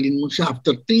tatanggalin mo siya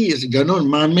after 3 years, gano'n.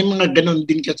 May mga gano'n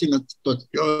din kasi na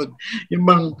sitwasyon.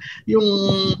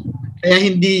 Kaya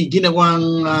hindi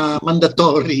ginawang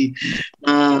mandatory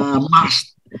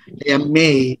must, kaya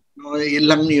may, yun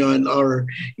lang yun, or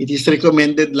it is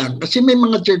recommended lang. Kasi may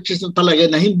mga churches na talaga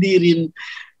na hindi rin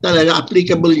talaga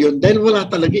applicable yun dahil wala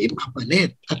talaga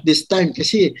ipapalit at this time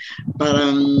kasi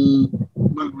parang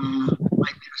mga 5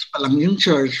 years pa lang yung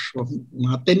church,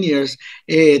 mga 10 years,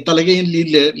 talaga yung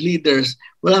leaders,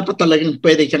 wala pa talagang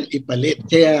pwede kang ipalit.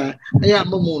 Kaya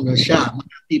mo muna siya,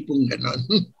 mga tipong ganon.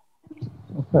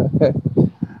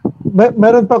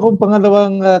 Meron pa akong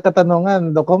pangalawang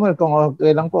katanungan, Doc Homer, kung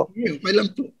okay lang po. Okay lang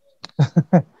po.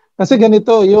 Kasi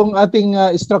ganito, yung ating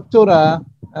struktura,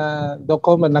 Doc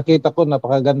Homer, nakita ko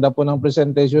napakaganda po ng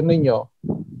presentation ninyo.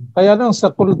 Kaya lang sa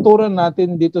kultura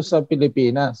natin dito sa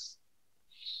Pilipinas,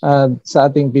 sa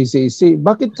ating PCC,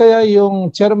 bakit kaya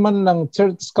yung chairman ng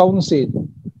Church Council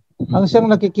ang siyang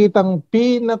nakikitang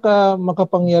pinaka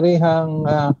makapangyarihang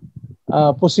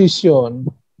posisyon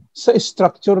sa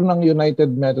structure ng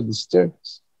United Methodist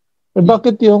Church?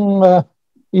 Bakit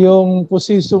yung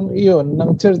posisyong iyon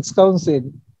ng Church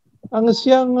Council ang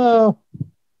siyang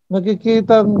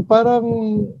nakikitang parang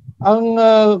ang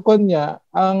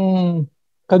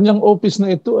kanyang office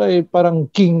na ito ay parang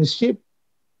kingship.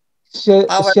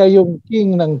 Siya yung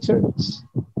king ng church.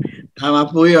 Tama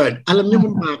po yun. Alam niyo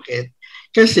kung bakit?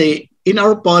 Kasi in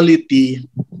our polity,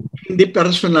 hindi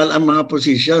personal ang mga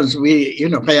positions.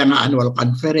 Kaya nga annual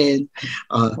conference,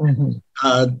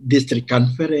 district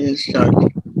conference, church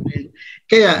conference.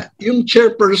 Kaya yung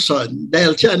chairperson,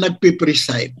 dahil siya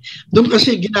nagpipreside, doon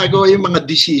kasi ginagawa yung mga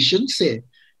decisions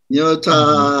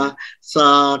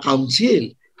sa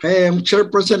council. Kaya yung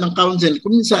chairperson ng council,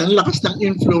 kung minsan ang lakas ng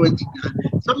influence niya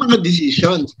sa mga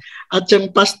decisions. At yung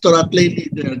pastor at lay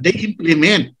leader, they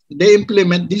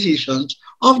implement decisions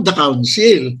of the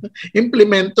council.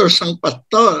 Implementors ang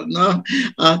pastor, no?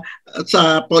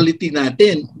 Sa polity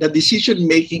natin, the decision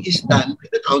making is done by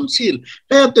the council.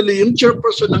 Kaya tuloy yung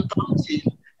chairperson ng council,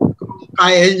 kung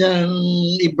kaya niyang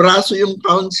ibraso yung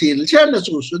council, siya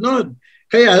nasusunod.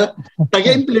 Kaya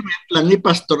taga-implement lang ni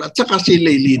pastor at saka si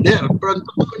lay leader. Pero ang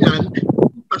totoo yan,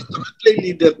 pastor at lay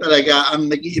leader talaga ang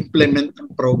nag-i-implement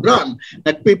ng program.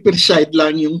 Nagpipreside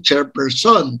lang yung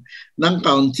chairperson ng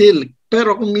council.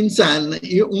 Pero kung minsan,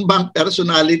 yung bang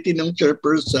personality ng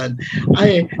chairperson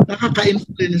ay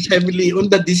nakaka-influence heavily on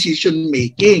the decision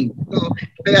making. No?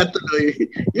 Kaya tuloy,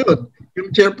 yun, yung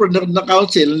chairperson ng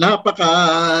council, napaka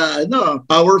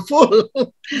powerful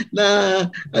na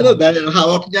dahil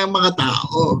hawak niya ang mga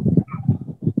tao.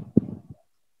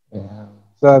 Yeah.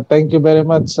 So thank you very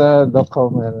much, Doc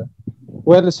Homer.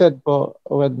 Well said po,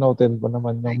 well noted po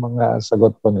naman yung mga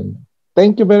sagot po ninyo.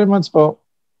 Thank you very much po.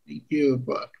 Thank you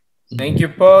po. Thank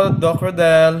you po, Doc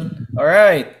Rodel.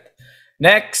 Alright.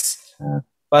 Next,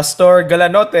 Pastor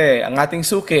Galanote, ang ating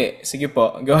suki. Sige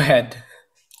po, go ahead.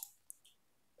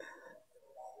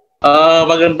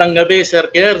 Magandang gabi, Sir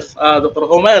Kers, Dr.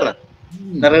 Homer.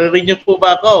 Naririnig niyo po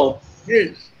ba ako?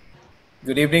 Yes.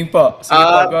 Good evening po. Sige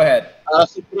po, go ahead.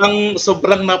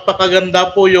 Sobrang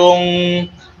napakaganda po yung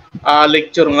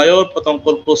lecture ngayon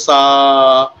patungkol po sa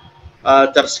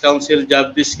Church Council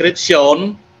job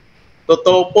description.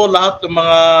 Totoo po lahat ng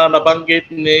mga nabanggit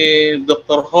ni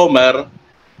Dr. Homer.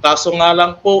 Kaso nga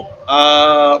lang po,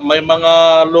 may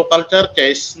mga local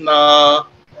churches na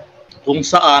kung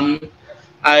saan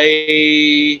ay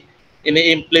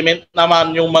ini-implement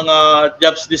naman yung mga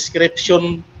jobs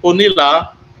description po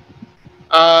nila,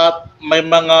 at may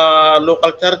mga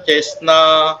local churches na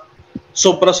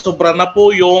sobra-sobra na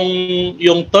po yung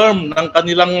term ng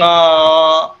kanilang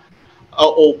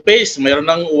office. Mayroon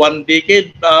ng 1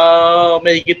 decade,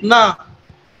 mahigit na.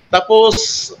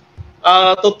 Tapos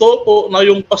totoo po na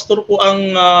yung pastor po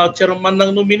ang chairman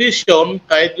ng nomination,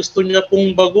 kahit gusto niya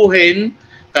pong baguhin,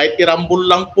 kahit irambol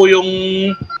lang po yung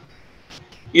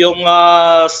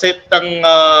set ng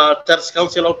church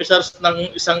council officers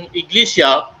ng isang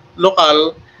iglesia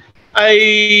lokal, ay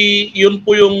yun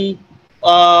po yung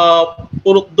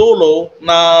pulot dulo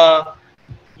na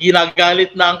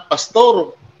ginagalit na ang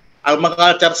pastor. Ang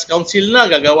mga church council na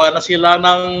gagawa na sila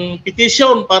ng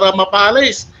petition para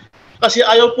mapaalis kasi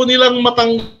ayaw po nilang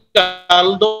matanggal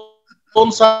doon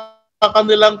sa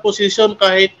kanilang posisyon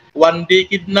kahit 1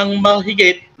 decade nang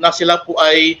mahigit na sila po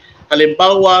ay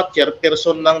halimbawa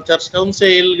chairperson ng church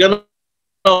council,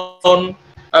 ganoon,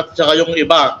 at saka yung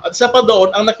iba. At sa pa doon,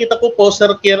 ang nakita ko po,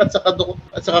 Sir Kier at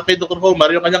saka kay Dr.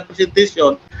 Homer, yung kanyang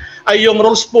presentation, ay yung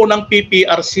roles po ng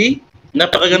PPRC.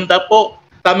 Napakaganda po.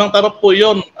 Tamang-tama po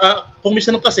yun. Kung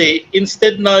minsan kasi,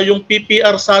 instead na yung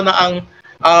PPR sana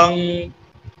ang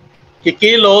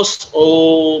kikilos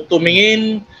o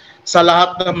tumingin sa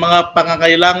lahat ng mga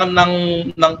pangangailangan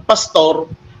ng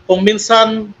pastor, kung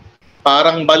minsan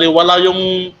parang baliwala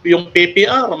yung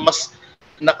PPR. Mas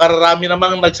nakararami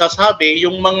namang nagsasabi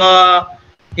yung mga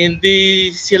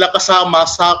hindi sila kasama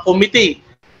sa committee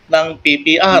ng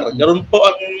PPR. Ganoon po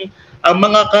ang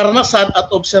mga karanasan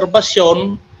at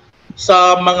obserbasyon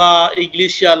sa mga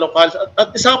iglesia lokal.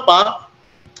 At isa pa,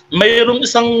 mayroong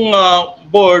isang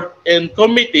board and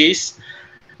committees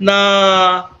na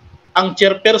ang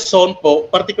chairperson po,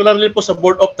 particularly po sa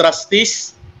Board of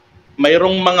Trustees,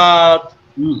 mayroong mga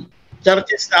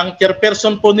churches na ang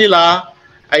chairperson po nila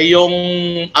ay yung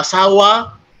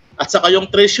asawa at saka yung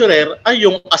treasurer ay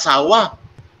yung asawa.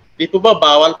 Di po ba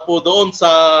bawal po doon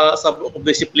sa book of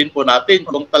discipline po natin?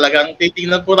 Kung talagang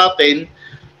titingnan po natin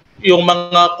yung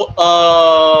mga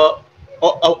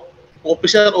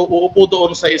officer o uupo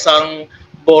doon sa isang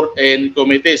board and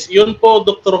committees. Yun po,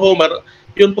 Dr. Homer,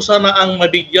 yun po sana ang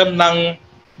mabigyan ng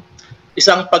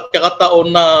isang pagkakataon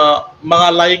na mga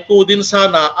laiko din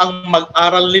sana ang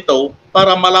mag-aral nito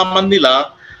para malaman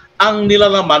nila ang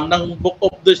nilalaman ng Book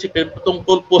of Discipline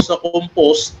patungkol po sa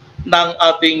compose ng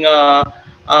ating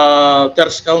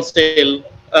Church Council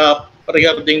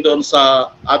regarding doon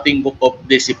sa ating Book of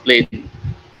Discipline.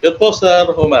 Yun po, Sir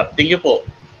Homer. Thank you po.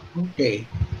 Okay.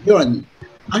 Yun.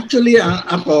 Actually,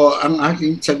 ang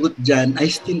aking sagot dyan ay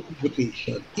still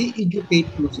education. I-educate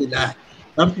mo sila.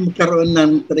 Tapos magkaroon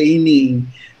ng training.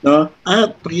 No?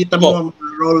 At pakita mo ang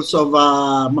mga roles of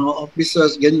mga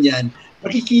officers, ganyan.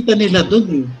 Makikita nila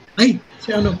doon. Ay,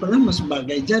 si ano pala mas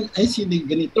bagay dyan. Ay, sino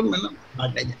ganito mas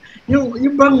bagay dyan.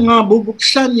 Yung bang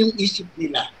bubuksan yung isip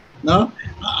nila. No?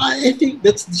 I think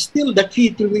that's still the key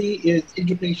to me is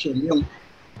education. Yung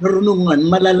marunungan,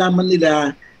 malalaman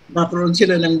nila, magkaroon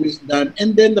sila ng wisdom,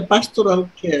 and then the pastoral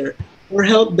care or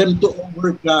help them to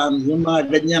overcome yung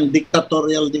mga ganyang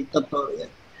dictatorial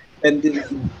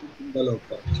tendency in the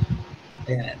local.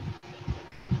 Ayan.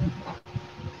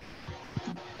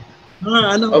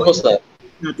 Opo, sir.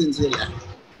 Natin sila.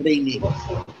 Training.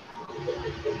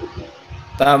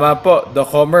 Tama po,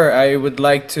 Doc Homer. I would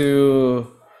like to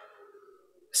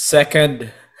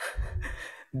second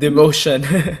the motion.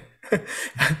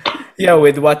 Yeah,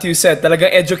 with what you said,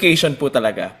 talagang education po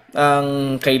talaga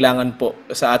ang kailangan po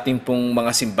sa ating pong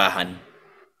mga simbahan.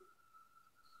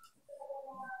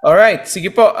 Alright, sige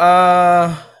po.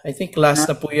 I think last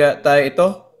na po yata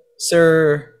ito.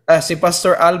 Si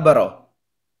Pastor Alvaro.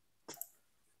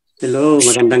 Hello,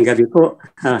 magandang gabi po,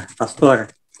 Pastor.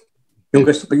 Yung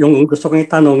gusto kong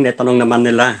itanong naman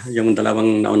nila, yung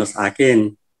dalawang nauna sa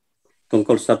akin,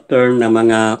 tungkol sa term ng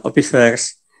mga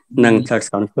officers ng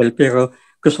Church Council. Pero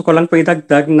gusto ko lang po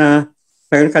idagdag na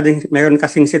meron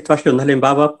kasing sitwasyon,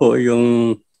 halimbawa po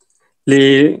yung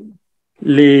leader,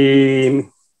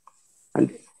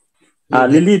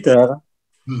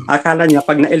 akala niya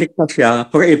pag na-elect na siya,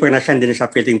 forever na siya, hindi na siya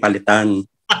pwedeng palitan.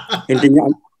 Hindi niya,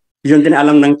 yun din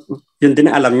alam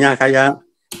niya, kaya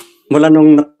mula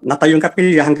nung natayong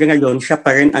kapilya hanggang ngayon, siya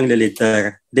pa rin ang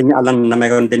leader. Hindi niya alam na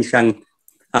mayroon din siyang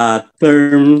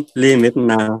term limit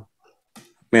na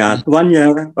 1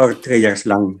 year or 3 years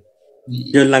lang.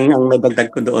 Yun lang ang may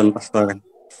dagdag ko doon, Pastor.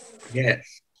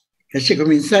 Yes. Kasi kung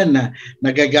minsan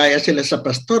nagagaya sila sa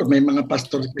pastor, may mga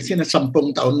pastor kasi na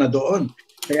 10 taon na doon.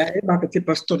 Kaya bakit si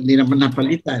pastor hindi naman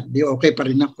napalitan? Di okay pa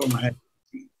rin ako.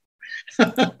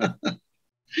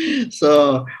 So,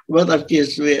 what of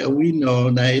course we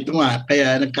know na ito nga,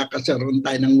 kaya nagkakasaroon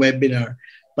tayo ng webinar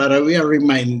para we are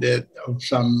reminded of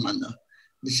some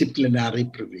disciplinary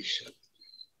provision.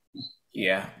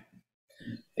 Yeah.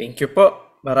 Thank you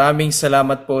po. Maraming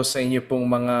salamat po sa inyo pong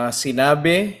mga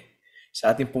sinabi,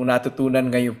 sa ating pong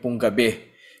natutunan ngayong pong gabi.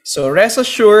 So rest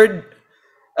assured,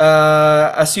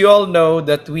 as you all know,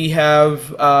 that we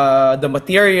have the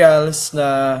materials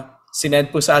na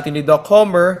sinend po sa atin ni Doc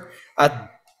Homer, at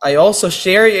I also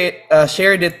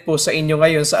shared it po sa inyo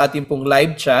ngayon sa ating pong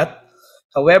live chat.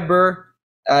 However,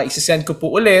 isisend ko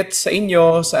po ulit sa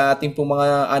inyo sa ating pong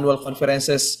mga annual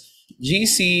conferences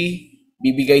GC,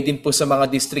 bibigay din po sa mga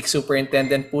district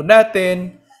superintendent po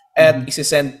natin, at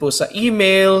isisend po sa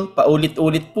email,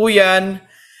 paulit-ulit po yan.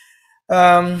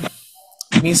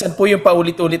 Minsan po yung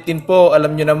paulit-ulit din po,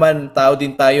 alam nyo naman, tao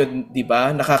din tayo, di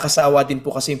ba? Nakakasawa din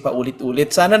po kasi yung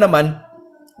paulit-ulit. Sana naman,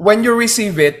 when you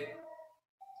receive it,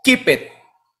 keep it.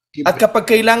 At kapag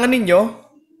kailangan ninyo,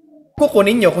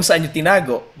 kukunin nyo kung saan nyo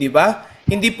tinago, di ba?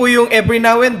 Hindi po yung every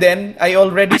now and then, I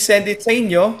already send it sa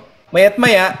inyo, maya't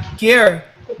maya, here,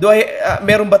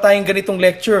 meron ba tayong ganitong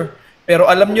lecture? Pero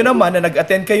alam nyo naman na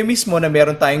nag-attend kayo mismo na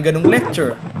meron tayong ganung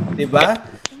lecture, di ba?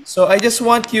 So I just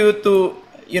want you to,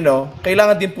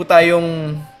 kailangan din po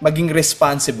tayong maging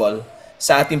responsible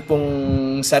sa ating pong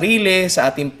sarili, sa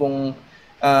ating pong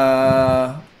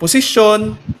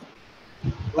posisyon.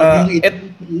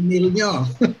 Email nyo.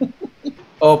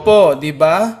 Opo, di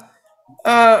ba?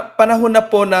 Panahon na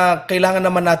po na kailangan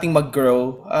naman nating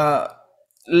mag-grow.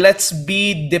 Let's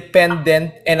be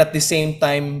dependent and at the same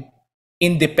time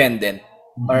independent.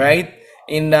 All right?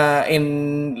 In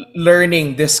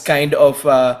learning this kind of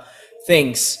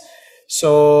things.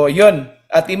 So, yun.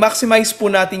 At i-maximize po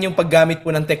natin yung paggamit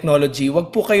po ng technology.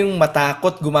 Huwag po kayong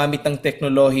matakot gumamit ng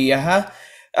teknolohiya, ha?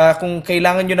 Kung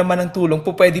kailangan nyo naman ng tulong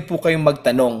po, pwede po kayong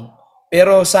magtanong.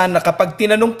 Pero sana kapag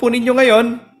tinanong po ninyo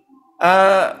ngayon,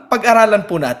 pag-aralan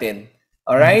po natin.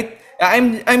 Alright?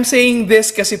 I'm saying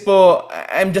this kasi po,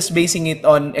 I'm just basing it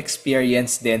on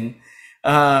experience din.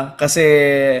 Kasi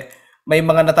may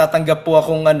mga natatanggap po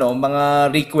akong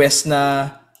mga request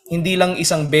na hindi lang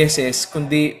isang beses,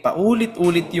 kundi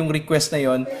paulit-ulit yung request na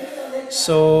yon.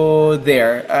 So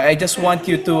there, I just want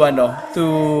you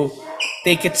to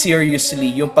take it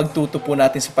seriously, yung pagtuto po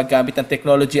natin sa paggamit ng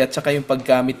technology at saka yung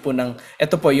paggamit po ng,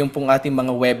 ito po, yung pong ating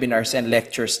mga webinars and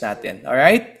lectures natin.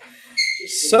 Alright?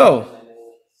 So,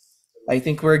 I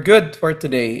think we're good for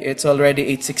today. It's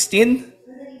already 8:16.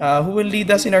 Who will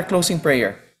lead us in our closing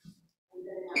prayer?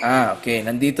 Okay.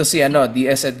 Nandito si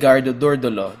DS Edgardo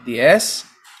Dordolo. DS,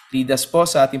 lead us po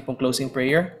sa ating pong closing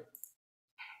prayer.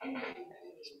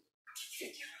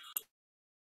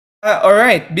 All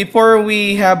right. Before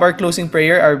we have our closing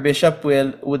prayer, our bishop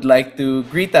would like to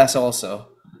greet us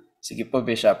also. Sige po,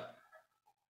 Bishop.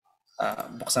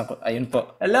 Buksan ko. Ayun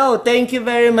po. Hello. Thank you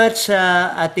very much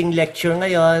sa ating lecture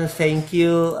ngayon. Thank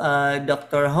you,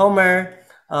 Dr. Homer,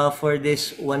 for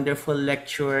this wonderful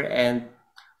lecture. And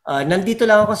nandito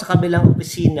lang ako sa kabilang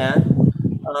opisina.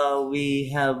 We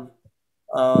have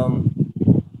a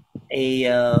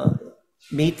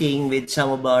meeting with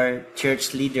some of our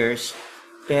church leaders.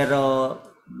 Pero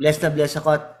blessed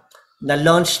ako at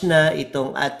na-launch na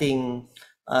itong ating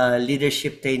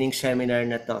leadership training seminar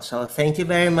na to. So thank you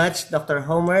very much, Dr.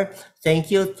 Homer. Thank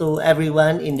you to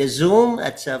everyone in the Zoom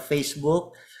at sa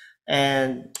Facebook.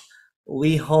 And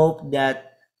we hope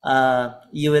that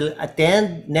you will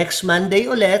attend next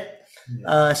Monday ulit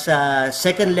sa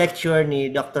second lecture ni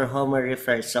Dr. Homer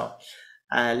refers. So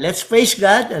let's praise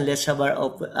God and let's have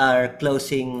our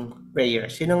closing prayer.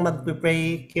 Sinong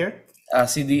mag-pray here?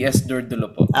 Si DS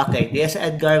Dordolo po. Okay, DS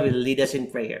Edgar will lead us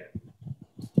in prayer.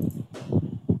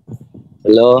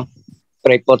 Hello,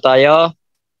 pray po tayo.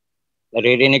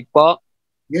 Naririnig po?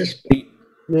 Yes.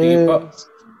 Sige po.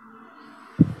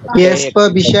 Yes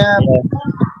po, Bishop.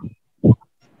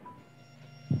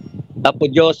 Apo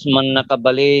Diyos, man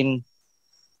nakabalin,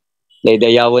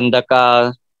 daydayawan da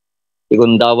ka,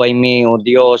 igundaway mi, o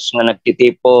Diyos, nga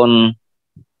nagtitipon,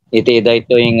 iti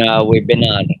dayto yung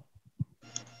webinar.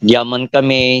 Diyaman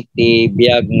kami, ti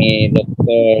biyag ni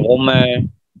Dr. Homer,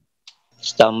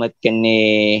 stamat ka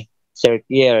ni Sir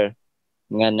Pierre,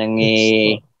 nga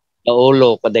nangi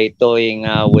naulo kada ito yung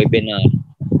webinar.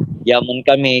 Diyaman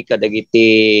kami,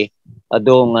 kadagiti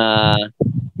adong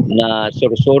na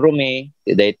sursuro mi,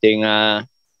 ti dayto yung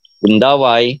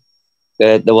gundaway,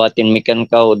 kahit dawatin mi kan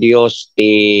ka, o Diyos,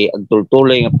 ti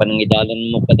agtultuloy nga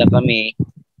panangidalan mo kada kami,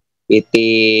 iti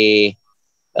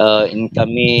in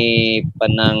kami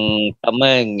panang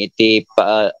tameng, iti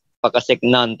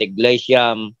pakaseknan, ti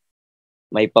iglesyam,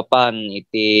 may papan,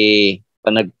 iti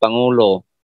panagpangulo,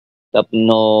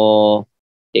 tapno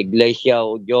ti iglesia,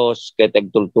 o Diyos, kahit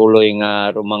agtultuloy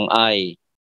nga rumangay,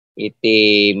 iti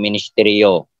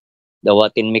ministeryo.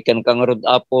 Dawatin mi kan kang rod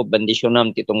apo,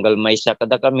 bandisyonam titunggal maysa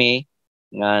kada kami,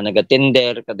 nga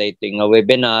nagatender, kada ito nga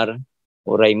webinar,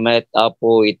 uray met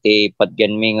apo, iti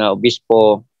patgan mi nga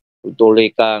obispo, tuloy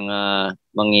ka nga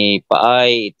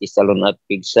mangipaay, iti salon at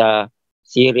pigsa,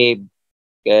 sirib,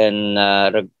 ken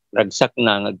ragsak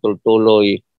na,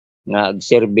 agtultuloy, nga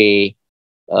agserbe,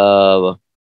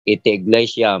 iti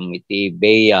iglesyam, iti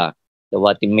beya.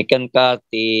 Dawatin mi kan ka,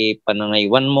 ti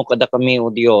panangaywan mo kada kami,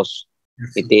 o Diyos,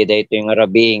 iti dayto yung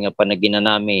arabi nga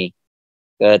panaginanami,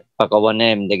 ket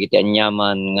pakawanem dagiti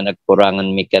anyaman nga nagkurangan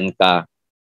mikan ka,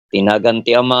 tinagan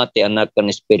ti Ama, ti Anak,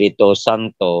 ken Espiritu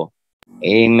Santo.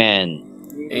 Amen.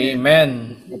 Amen.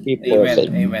 Amen.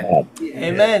 Amen.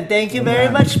 Amen. Thank you very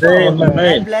much po.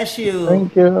 God bless you.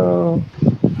 Thank you.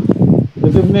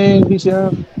 Good evening,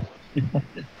 Bishop.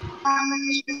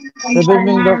 Good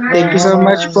evening, Dr. Thank you so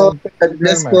much po. God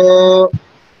bless po.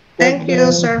 Thank you,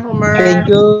 Sir Homer. Thank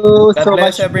you God so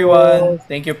bless much everyone. po,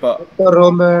 Thank you po. Dr.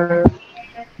 Homer.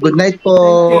 Good night po.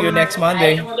 See you next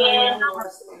Monday.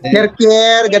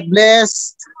 Care, God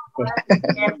bless.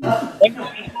 Thank you.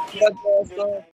 God bless.